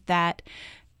was that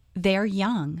they're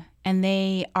young and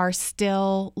they are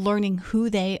still learning who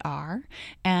they are,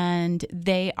 and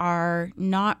they are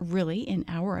not really, in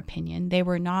our opinion, they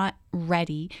were not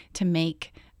ready to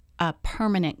make a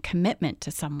permanent commitment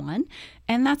to someone.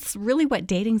 And that's really what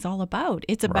dating's all about.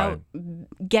 It's about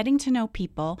getting to know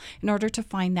people in order to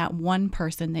find that one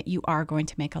person that you are going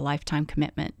to make a lifetime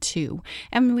commitment to.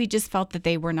 And we just felt that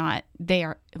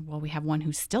we have one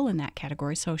who's still in that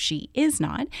category, so she is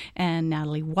not, and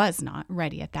Natalie was not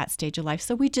ready at that stage of life.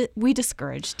 So we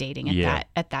discouraged dating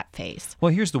at that phase.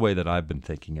 Well, here's the way that I've been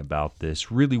thinking about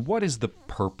this. Really, what is the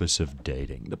purpose of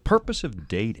dating? The purpose of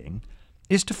dating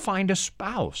is to find a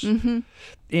spouse. And,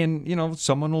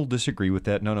 someone will disagree with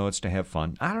that. No, it's to have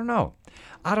fun. I don't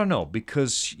know,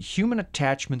 because human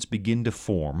attachments begin to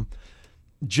form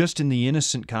just in the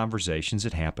innocent conversations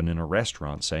that happen in a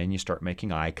restaurant, say, and you start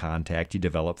making eye contact, you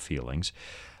develop feelings,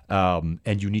 and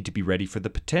you need to be ready for the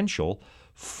potential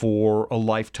for a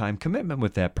lifetime commitment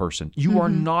with that person. You are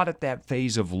not at that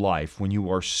phase of life when you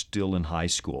are still in high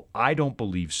school. I don't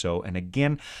believe so. And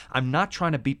again, I'm not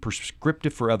trying to be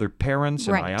prescriptive for other parents.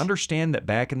 And I understand that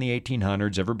back in the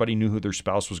 1800s, everybody knew who their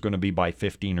spouse was going to be by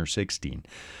 15 or 16.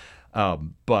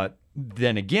 But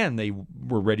then again, they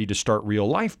were ready to start real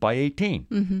life by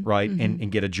 18, right?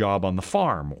 And get a job on the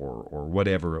farm or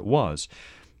whatever it was.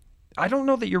 I don't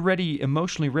know that you're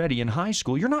emotionally ready in high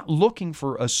school. You're not looking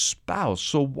for a spouse.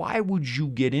 So why would you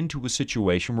get into a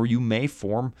situation where you may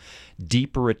form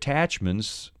deeper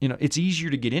attachments? It's easier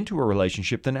to get into a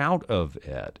relationship than out of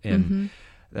it. And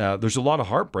there's a lot of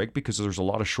heartbreak because there's a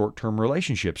lot of short-term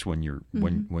relationships when you're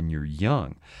when you're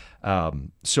young.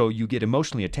 So you get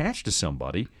emotionally attached to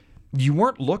somebody. You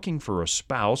weren't looking for a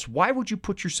spouse. Why would you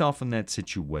put yourself in that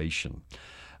situation?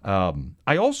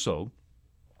 I also,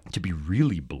 to be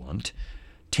really blunt,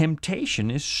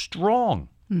 temptation is strong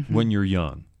when you're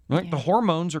young. Right? Yeah. The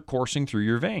hormones are coursing through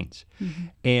your veins.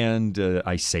 And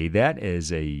I say that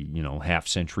as a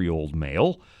half-century-old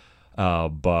male.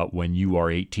 But when you are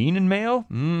 18 and male,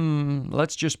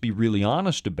 let's just be really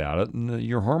honest about it.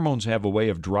 Your hormones have a way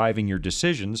of driving your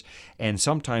decisions and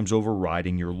sometimes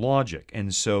overriding your logic.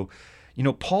 And so,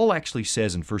 Paul actually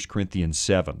says in 1 Corinthians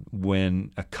 7,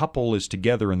 when a couple is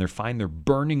together and they're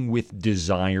burning with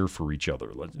desire for each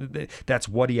other. That's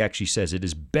what he actually says. It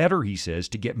is better, he says,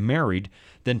 to get married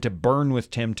than to burn with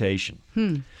temptation.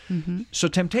 So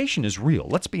temptation is real.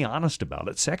 Let's be honest about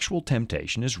it. Sexual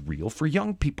temptation is real for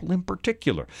young people in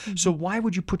particular. So why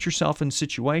would you put yourself in a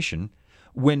situation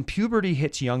when puberty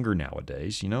hits younger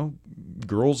nowadays?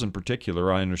 Girls in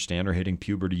particular, I understand, are hitting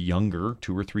puberty younger,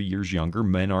 2 or 3 years younger.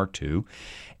 Men are too.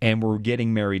 And we're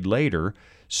getting married later.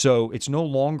 So it's no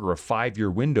longer a 5-year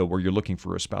window where you're looking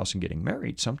for a spouse and getting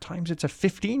married. Sometimes it's a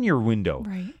 15-year window.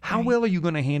 How well are you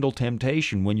going to handle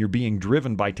temptation when you're being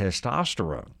driven by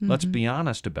testosterone? Let's be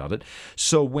honest about it.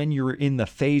 So when you're in the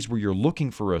phase where you're looking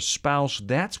for a spouse,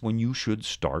 that's when you should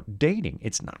start dating.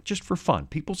 It's not just for fun.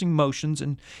 People's emotions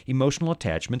and emotional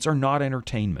attachments are not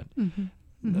entertainment.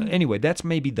 Anyway, that's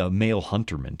maybe the male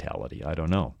hunter mentality. I don't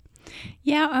know.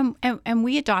 Yeah, and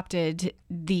we adopted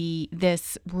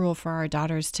this rule for our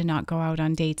daughters to not go out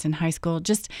on dates in high school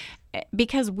just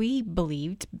because we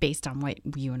believed, based on what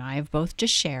you and I have both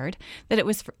just shared, that it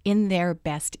was in their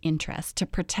best interest to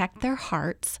protect their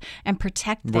hearts and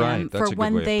protect them for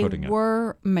when they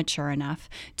were mature enough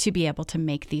to be able to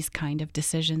make these kind of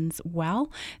decisions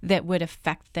well that would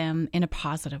affect them in a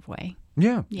positive way.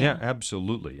 Yeah,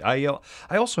 absolutely. I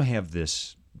also have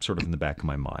this sort of in the back of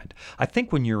my mind. I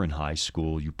think when you're in high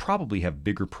school, you probably have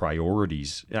bigger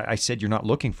priorities. I said you're not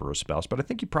looking for a spouse, but I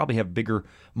think you probably have bigger,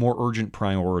 more urgent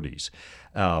priorities.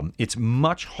 It's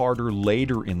much harder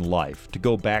later in life to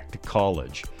go back to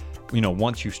college,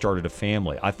 once you've started a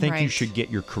family. I think you should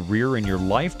get your career and your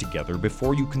life together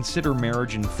before you consider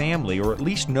marriage and family, or at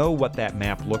least know what that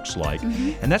map looks like.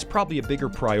 And that's probably a bigger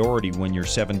priority when you're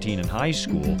 17 in high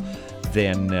school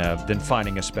than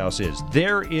finding a spouse is.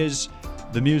 There is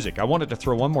the music. I wanted to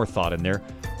throw one more thought in there.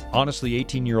 Honestly,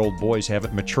 18-year-old boys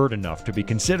haven't matured enough to be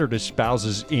considered as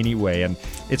spouses anyway, and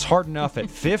it's hard enough at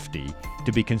 50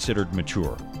 to be considered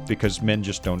mature because men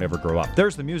just don't ever grow up.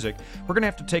 There's the music. We're going to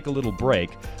have to take a little break,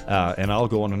 and I'll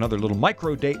go on another little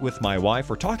micro date with my wife.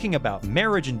 We're talking about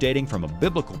marriage and dating from a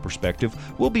biblical perspective.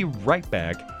 We'll be right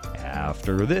back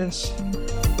after this.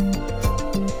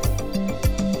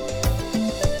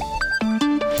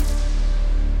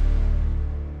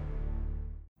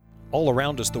 All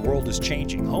around us, the world is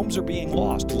changing. Homes are being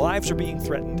lost. Lives are being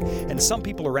threatened. And some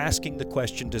people are asking the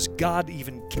question, does God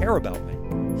even care about me?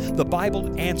 The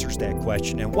Bible answers that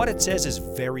question, and what it says is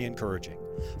very encouraging.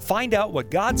 Find out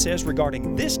what God says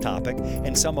regarding this topic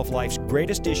and some of life's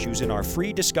greatest issues in our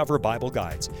free Discover Bible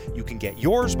Guides. You can get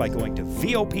yours by going to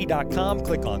VOP.com,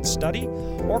 click on Study,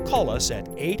 or call us at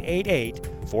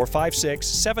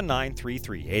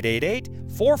 888-456-7933.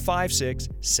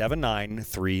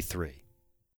 888-456-7933.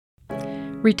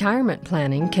 Retirement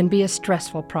planning can be a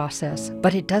stressful process,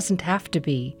 but it doesn't have to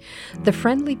be. The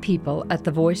friendly people at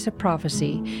the Voice of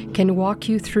Prophecy can walk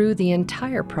you through the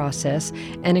entire process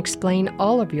and explain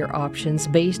all of your options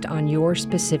based on your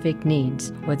specific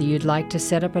needs. Whether you'd like to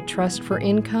set up a trust for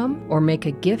income or make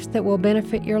a gift that will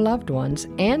benefit your loved ones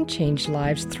and change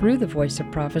lives through the Voice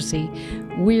of Prophecy,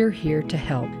 we're here to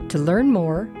help. To learn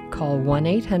more, call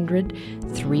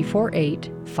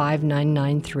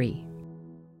 1-800-348-5993.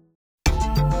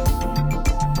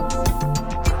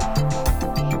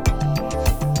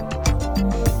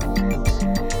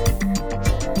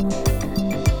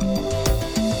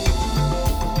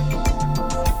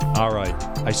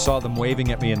 I saw them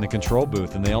waving at me in the control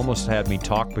booth, and they almost had me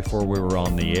talk before we were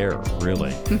on the air,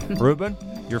 really. Ruben,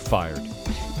 you're fired.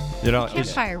 You know, Can't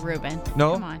fire Ruben.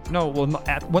 No, Come on. no. Well,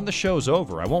 when the show's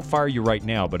over, I won't fire you right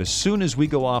now, but as soon as we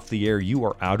go off the air, you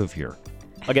are out of here.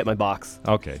 I'll get my box.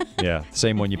 Okay, yeah,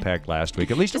 same one you packed last week.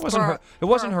 At least Just it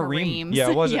wasn't borrow Hareem. Hareem's.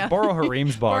 Yeah, it wasn't. Yeah. Borrow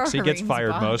Hareem's box. Borrow He gets Hareem's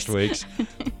fired box. most weeks.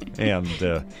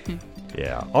 And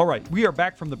yeah, all right, we are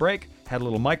back from the break. Had a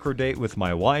little micro date with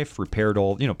my wife. Repaired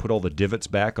put all the divots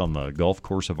back on the golf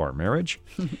course of our marriage.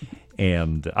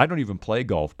 And I don't even play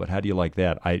golf, but how do you like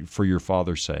that? For your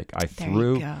father's sake, I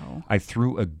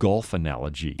threw a golf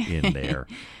analogy in there.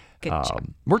 Good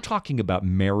job. We're talking about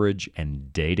marriage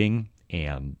and dating,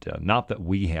 and not that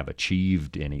we have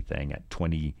achieved anything at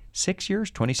 26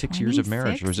 years of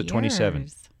marriage, or is it 27?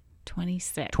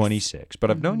 26. 26.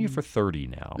 But I've known you for 30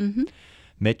 now. Mm-hmm.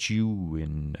 Met you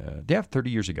in 30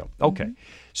 years ago. Okay. Mm-hmm.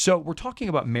 So we're talking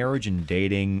about marriage and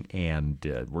dating, and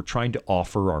we're trying to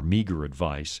offer our meager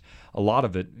advice. A lot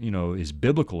of it, is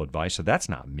biblical advice, so that's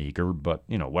not meager, but,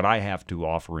 what I have to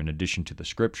offer in addition to the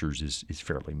scriptures is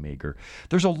fairly meager.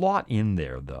 There's a lot in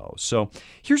there, though. So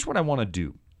here's what I want to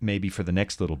do. Maybe for the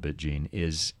next little bit, Jean,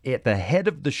 is at the head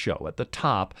of the show, at the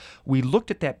top, we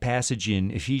looked at that passage in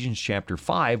Ephesians chapter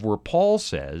 5 where Paul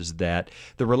says that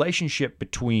the relationship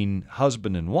between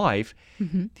husband and wife,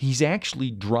 he's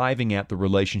actually driving at the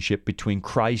relationship between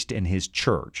Christ and his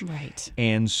church. Right.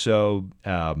 And so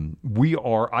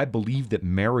I believe that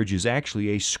marriage is actually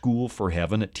a school for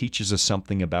heaven. It teaches us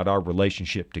something about our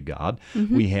relationship to God.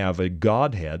 We have a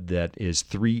Godhead that is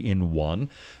 3 in 1.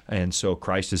 And so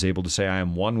Christ is able to say, I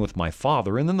am one with my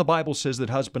Father. And then the Bible says that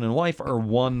husband and wife are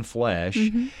one flesh.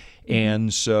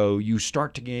 And so you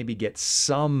start to maybe get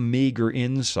some meager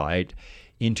insight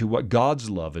into what God's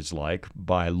love is like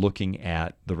by looking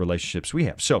at the relationships we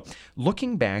have. So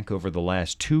looking back over the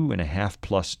last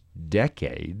 2.5+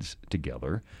 decades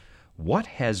together, what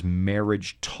has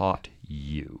marriage taught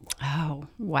you? Oh,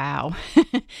 wow.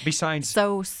 Besides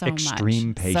so extreme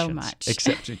much. patience. So much.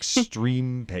 Except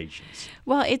extreme patience.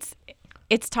 Well,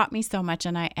 it's taught me so much,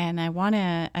 and I want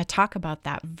to talk about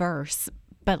that verse.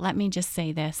 But let me just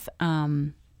say this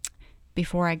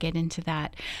before I get into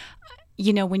that.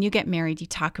 When you get married, you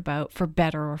talk about for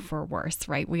better or for worse,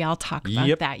 right? We all talk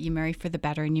about that. You marry for the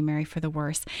better and you marry for the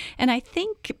worse. And I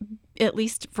think, at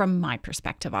least from my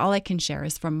perspective, all I can share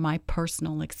is from my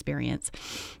personal experience.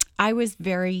 I was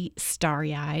very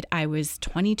starry-eyed. I was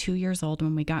 22 years old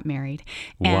when we got married.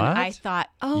 And What? I thought,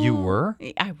 You were?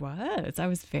 I was. I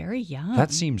was very young.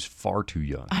 That seems far too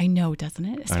young. I know, doesn't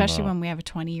it? Especially know. when we have a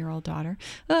 20-year-old daughter.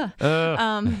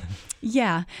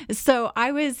 Yeah. So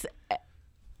obviously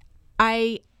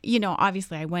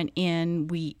I went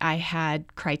in, I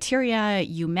had criteria,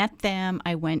 you met them,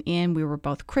 I went in, we were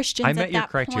both Christians I met at your that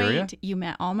criteria? point. You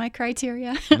met all my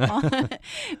criteria.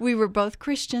 We were both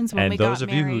Christians when And we got those of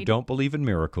married. you who don't believe in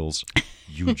miracles,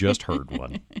 you just heard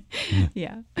one.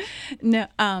 Yeah. No,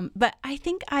 but I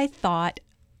think I thought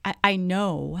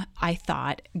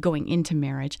going into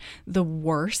marriage, the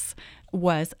worst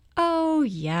was, oh,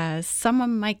 yes,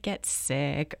 someone might get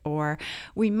sick or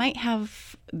we might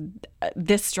have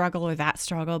this struggle or that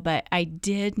struggle, but I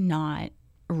did not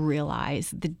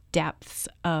realize the depths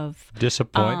of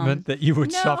Disappointment that you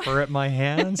would suffer at my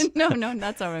hands? No,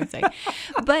 that's not what I'm saying.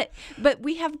 But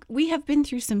we have been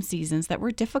through some seasons that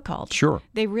were difficult. Sure.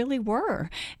 They really were.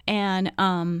 And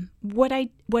what I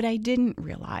didn't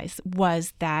realize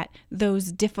was that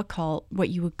those difficult, what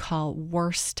you would call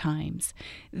worse times,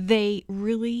 they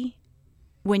really,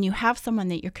 when you have someone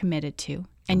that you're committed to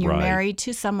and you're Right. married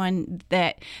to someone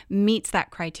that meets that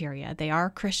criteria, they are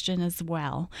Christian as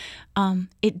well,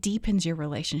 it deepens your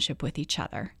relationship with each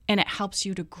other and it helps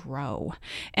you to grow.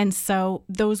 And so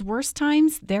those worst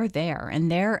times, they're there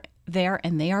and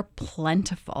they are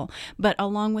plentiful. But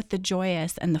along with the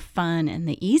joyous and the fun and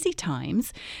the easy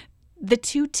times, the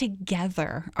two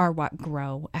together are what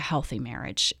grow a healthy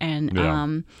marriage.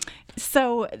 And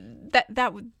so that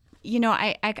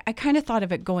I kind of thought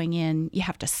of it going in, you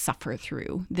have to suffer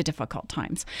through the difficult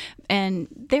times. And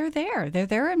they're there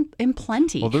in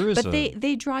plenty. Well, there is but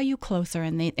they draw you closer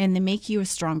and they make you a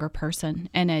stronger person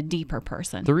and a deeper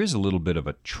person. There is a little bit of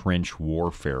a trench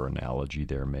warfare analogy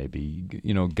there, maybe.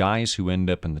 Guys who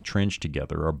end up in the trench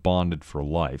together are bonded for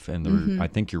life. And I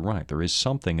think you're right. There is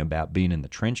something about being in the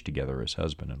trench together as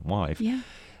husband and wife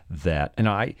that,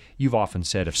 and you've often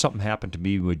said, if something happened to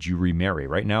me, would you remarry?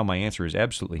 Right now, my answer is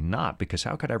absolutely not, because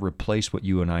how could I replace what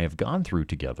you and I have gone through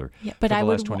together for the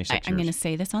last 26 years? I'm going to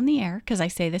say this on the air, because I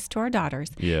say this to our daughters.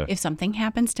 Yeah. If something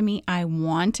happens to me, I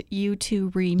want you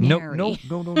to remarry. No.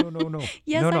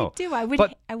 Yes, no. I do.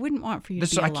 I wouldn't want for you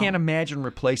to be I alone. can't imagine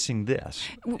replacing this.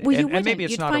 Well, you wouldn't. Maybe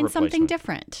it's You'd not find a something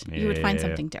replacement. different. You would find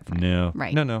something different. No.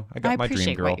 Right. No. I got my dream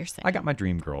appreciate girl. what you're saying. I got my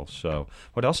dream girl. So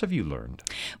what else have you learned?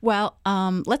 Well,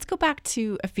 let's go back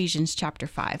to Ephesians chapter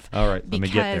 5. All right, let me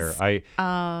get there.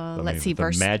 Let's see,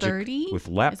 verse 30. With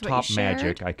laptop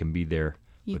magic, I can be there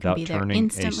without can be there turning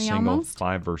instantly, a single almost.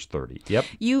 5 verse 30. Yep.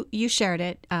 You shared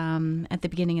it at the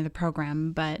beginning of the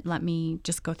program, but let me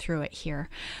just go through it here.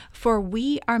 For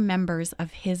we are members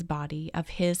of his body, of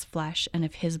his flesh, and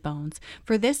of his bones.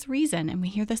 For this reason, and we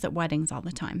hear this at weddings all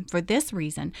the time, for this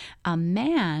reason, a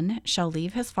man shall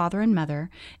leave his father and mother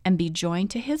and be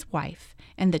joined to his wife,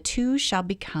 and the two shall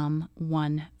become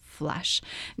one flesh.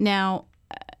 Now,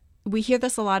 we hear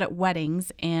this a lot at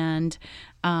weddings, and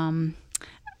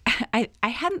I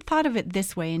hadn't thought of it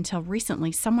this way until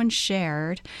recently. Someone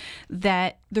shared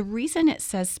that the reason it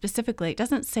says specifically, it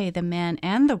doesn't say the man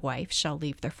and the wife shall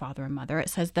leave their father and mother. It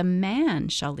says the man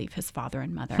shall leave his father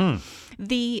and mother.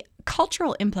 The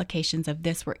cultural implications of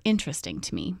this were interesting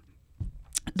to me.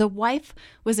 The wife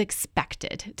was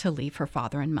expected to leave her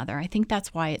father and mother. I think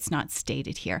that's why it's not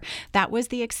stated here. That was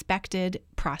the expected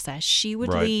process. She would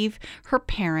leave her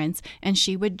parents and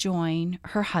she would join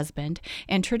her husband.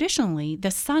 And traditionally, the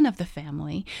son of the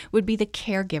family would be the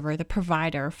caregiver, the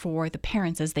provider for the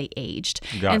parents as they aged.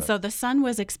 So the son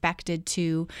was expected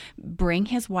to bring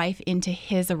his wife into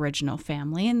his original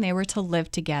family, and they were to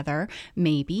live together,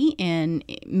 maybe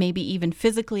even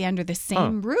physically under the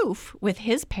same roof with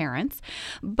his parents.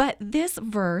 But this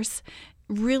verse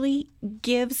really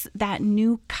gives that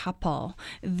new couple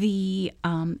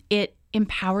it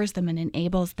empowers them and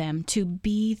enables them to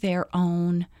be their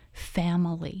own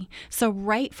family. So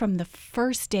right from the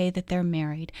first day that they're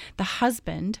married, the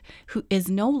husband, who is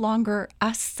no longer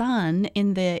a son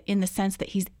in the sense that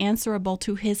he's answerable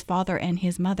to his father and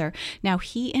his mother, now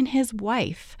he and his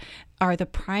wife are the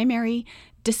primary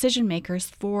decision makers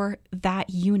for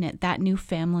that unit, that new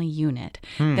family unit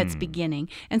that's beginning.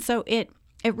 And so it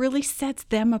really sets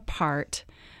them apart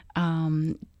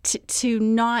to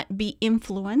not be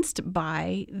influenced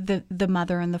by the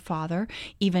mother and the father,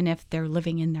 even if they're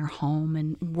living in their home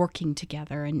and working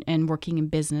together and working in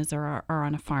business or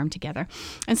on a farm together.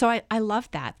 And so I love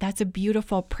that. That's a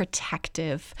beautiful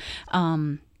protective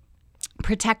role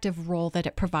that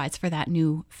it provides for that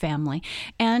new family.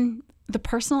 And the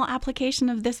personal application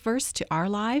of this verse to our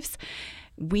lives,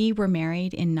 we were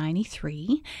married in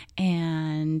 93,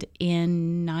 and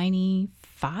in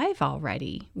 95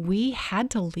 already, we had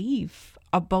to leave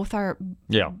both our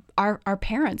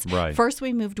parents. Right. First,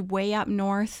 we moved way up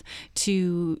north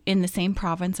in the same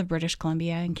province of British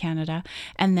Columbia in Canada,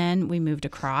 and then we moved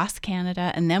across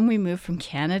Canada, and then we moved from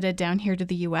Canada down here to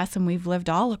the U.S., and we've lived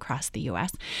all across the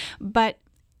U.S. But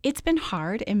it's been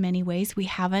hard in many ways. We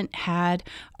haven't had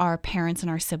our parents and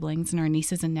our siblings and our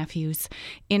nieces and nephews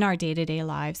in our day-to-day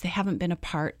lives. They haven't been a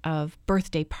part of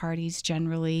birthday parties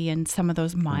generally and some of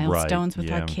those milestones with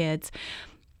our kids.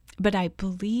 But I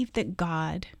believe that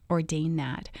God ordained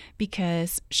that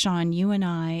because, Shawn, you and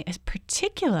I, as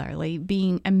particularly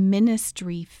being a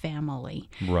ministry family,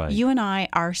 you and I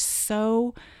are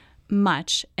so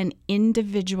much an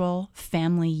individual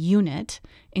family unit,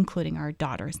 including our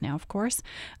daughters now, of course.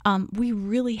 We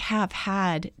really have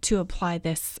had to apply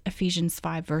this Ephesians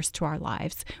 5 verse to our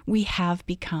lives. We have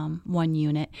become one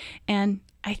unit. And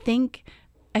I think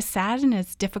as sad and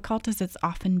as difficult as it's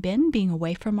often been being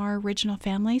away from our original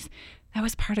families, that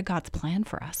was part of God's plan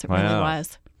for us. It really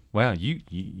was. Wow,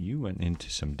 you went into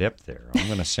some depth there. I'm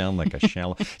going to sound like a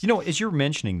shallow. As you're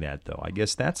mentioning that, though, I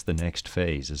guess that's the next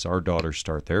phase. As our daughters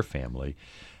start their family,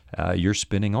 you're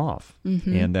spinning off.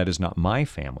 And that is not my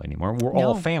family anymore. We're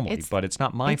all family, but it's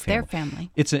not my family. It's their family.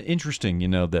 It's interesting,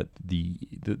 that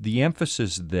the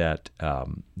emphasis that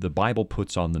the Bible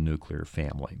puts on the nuclear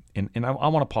family. And I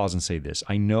want to pause and say this.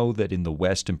 I know that in the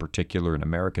West in particular, in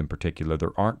America in particular,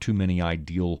 there aren't too many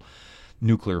ideal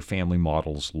nuclear family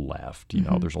models left.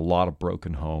 There's a lot of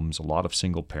broken homes, a lot of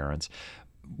single parents.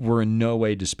 We're in no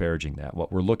way disparaging that.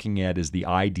 What we're looking at is the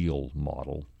ideal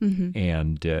model,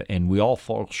 and we all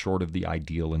fall short of the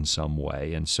ideal in some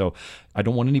way. And so I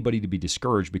don't want anybody to be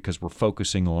discouraged because we're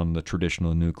focusing on the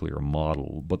traditional nuclear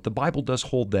model. But the Bible does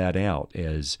hold that out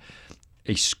as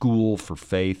a school for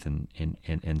faith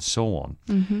and so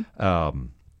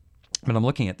on. But I'm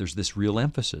looking at, there's this real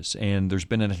emphasis, and there's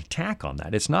been an attack on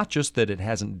that. It's not just that it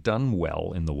hasn't done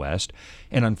well in the West,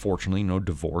 and unfortunately,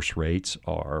 divorce rates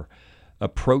are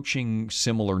approaching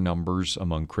similar numbers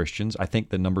among Christians. I think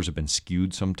the numbers have been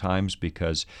skewed sometimes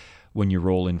because when you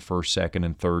roll in first, second,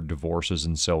 and third divorces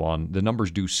and so on, the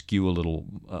numbers do skew a little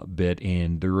bit,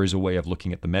 and there is a way of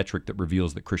looking at the metric that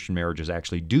reveals that Christian marriages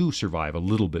actually do survive a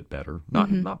little bit better.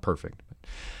 Not perfect, but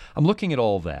I'm looking at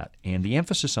all that, and the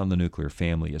emphasis on the nuclear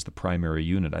family as the primary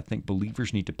unit. I think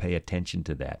believers need to pay attention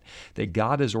to that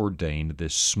God has ordained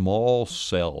this small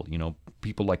cell.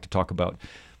 People like to talk about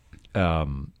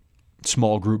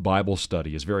small group Bible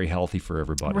study is very healthy for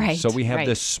everybody. Right, so we have right.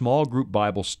 this small group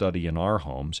Bible study in our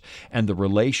homes, and the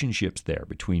relationships there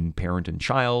between parent and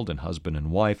child and husband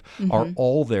and wife are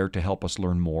all there to help us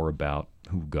learn more about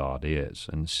who God is.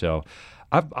 And so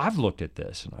I've looked at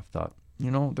this, and I've thought,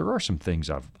 there are some things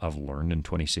I've learned in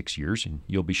 26 years, and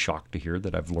you'll be shocked to hear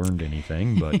that I've learned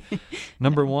anything. But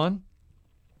number one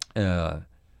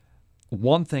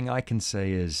thing I can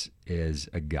say is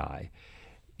a guy,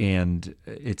 and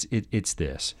it's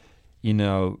this.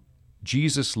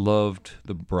 Jesus loved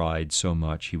the bride so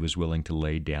much he was willing to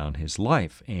lay down his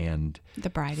life, and the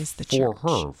bride is the for church.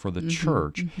 her, for the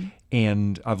church.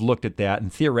 And I've looked at that,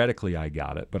 and theoretically I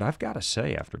got it, but I've got to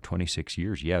say, after 26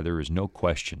 years, there is no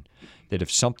question that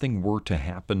if something were to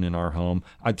happen in our home,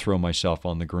 I'd throw myself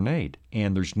on the grenade.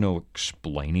 And there's no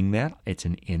explaining that. It's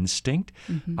an instinct.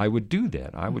 I would do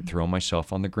that. I would throw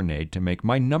myself on the grenade to make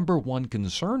my number one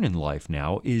concern in life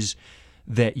now is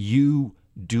that you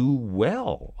do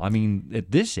well. I mean,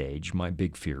 at this age, my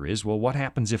big fear is, well, what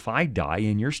happens if I die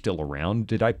and you're still around?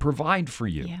 Did I provide for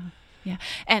you? Yeah.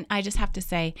 And I just have to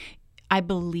say, I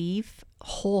believe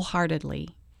wholeheartedly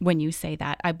when you say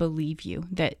that. I believe you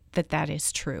that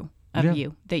is true of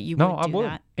you, that you would do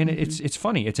that. And it's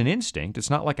funny. It's an instinct. It's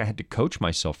not like I had to coach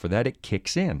myself for that. It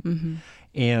kicks in.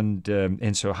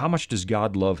 And so how much does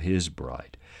God love his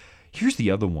bride? Here's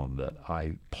the other one that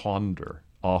I ponder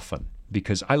often,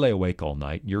 because I lay awake all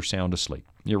night. You're sound asleep.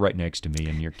 You're right next to me,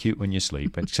 and you're cute when you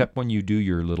sleep, except when you do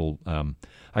your little,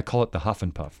 I call it the huff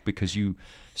and puff, because you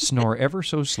snore ever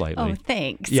so slightly. Oh,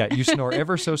 thanks. Yeah, you snore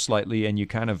ever so slightly, and you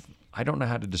kind of, I don't know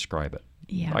how to describe it.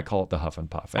 Yeah. I call it the huff and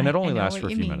puff. And it only lasts for a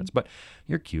few minutes. But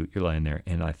you're cute. You're laying there,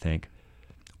 and I think,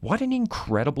 what an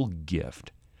incredible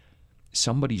gift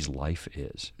somebody's life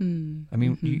is. I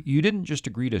mean, you didn't just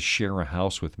agree to share a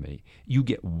house with me. You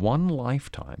get one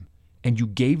lifetime. And you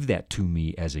gave that to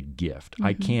me as a gift.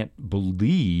 I can't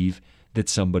believe that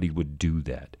somebody would do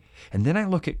that. And then I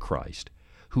look at Christ,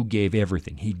 who gave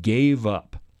everything. He gave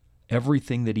up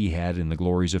everything that he had in the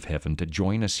glories of heaven to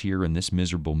join us here in this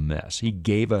miserable mess. He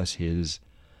gave us his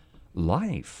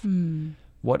life.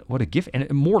 What a gift. And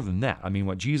more than that, I mean,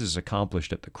 what Jesus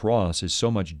accomplished at the cross is so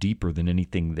much deeper than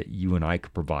anything that you and I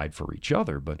could provide for each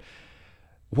other. But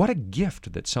what a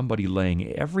gift that somebody laying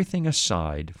everything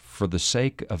aside for the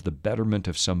sake of the betterment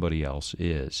of somebody else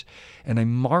is. And I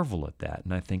marvel at that,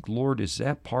 and I think, Lord, is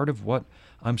that part of what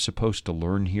I'm supposed to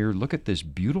learn here? Look at this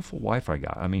beautiful wife I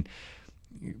got. I mean,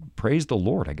 praise the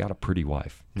Lord, I got a pretty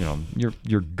wife.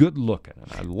 You're good looking,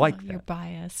 and I like that. You're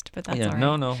biased, but that's all right.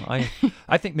 No.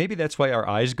 I think maybe that's why our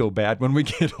eyes go bad when we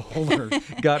get older.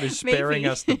 God is sparing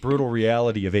us the brutal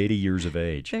reality of 80 years of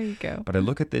age. There you go. But I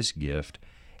look at this gift,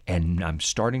 and I'm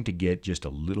starting to get just a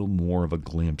little more of a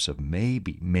glimpse of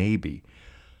maybe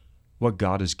what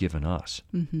God has given us.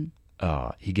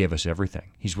 He gave us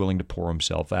everything. He's willing to pour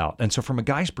himself out. And so from a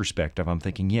guy's perspective, I'm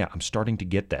thinking, I'm starting to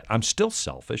get that. I'm still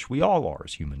selfish. We all are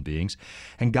as human beings.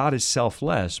 And God is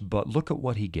selfless, but look at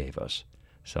what he gave us.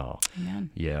 So, Amen.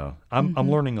 Yeah, I'm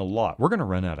learning a lot. We're going to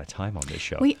run out of time on this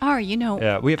show. We are,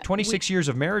 we have 26 years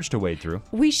of marriage to wade through.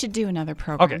 We should do another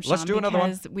program, Okay, let's Shawn, do another one.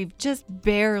 because we've just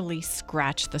barely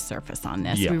scratched the surface on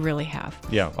this. Yeah. We really have.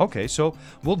 Yeah, okay, so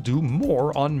we'll do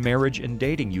more on marriage and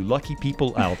dating, you lucky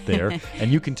people out there.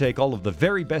 And you can take all of the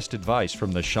very best advice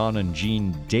from the Shawn and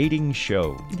Jean Dating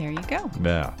Show. There you go.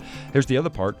 Yeah. Here's the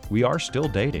other part. We are still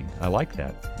dating. I like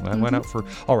that. I went out for...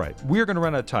 All right, we're going to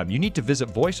run out of time. You need to visit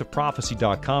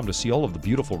voiceofprophecy.com to see all of the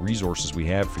beautiful resources we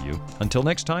have for you. Until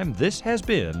next time, this has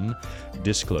been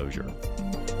Disclosure.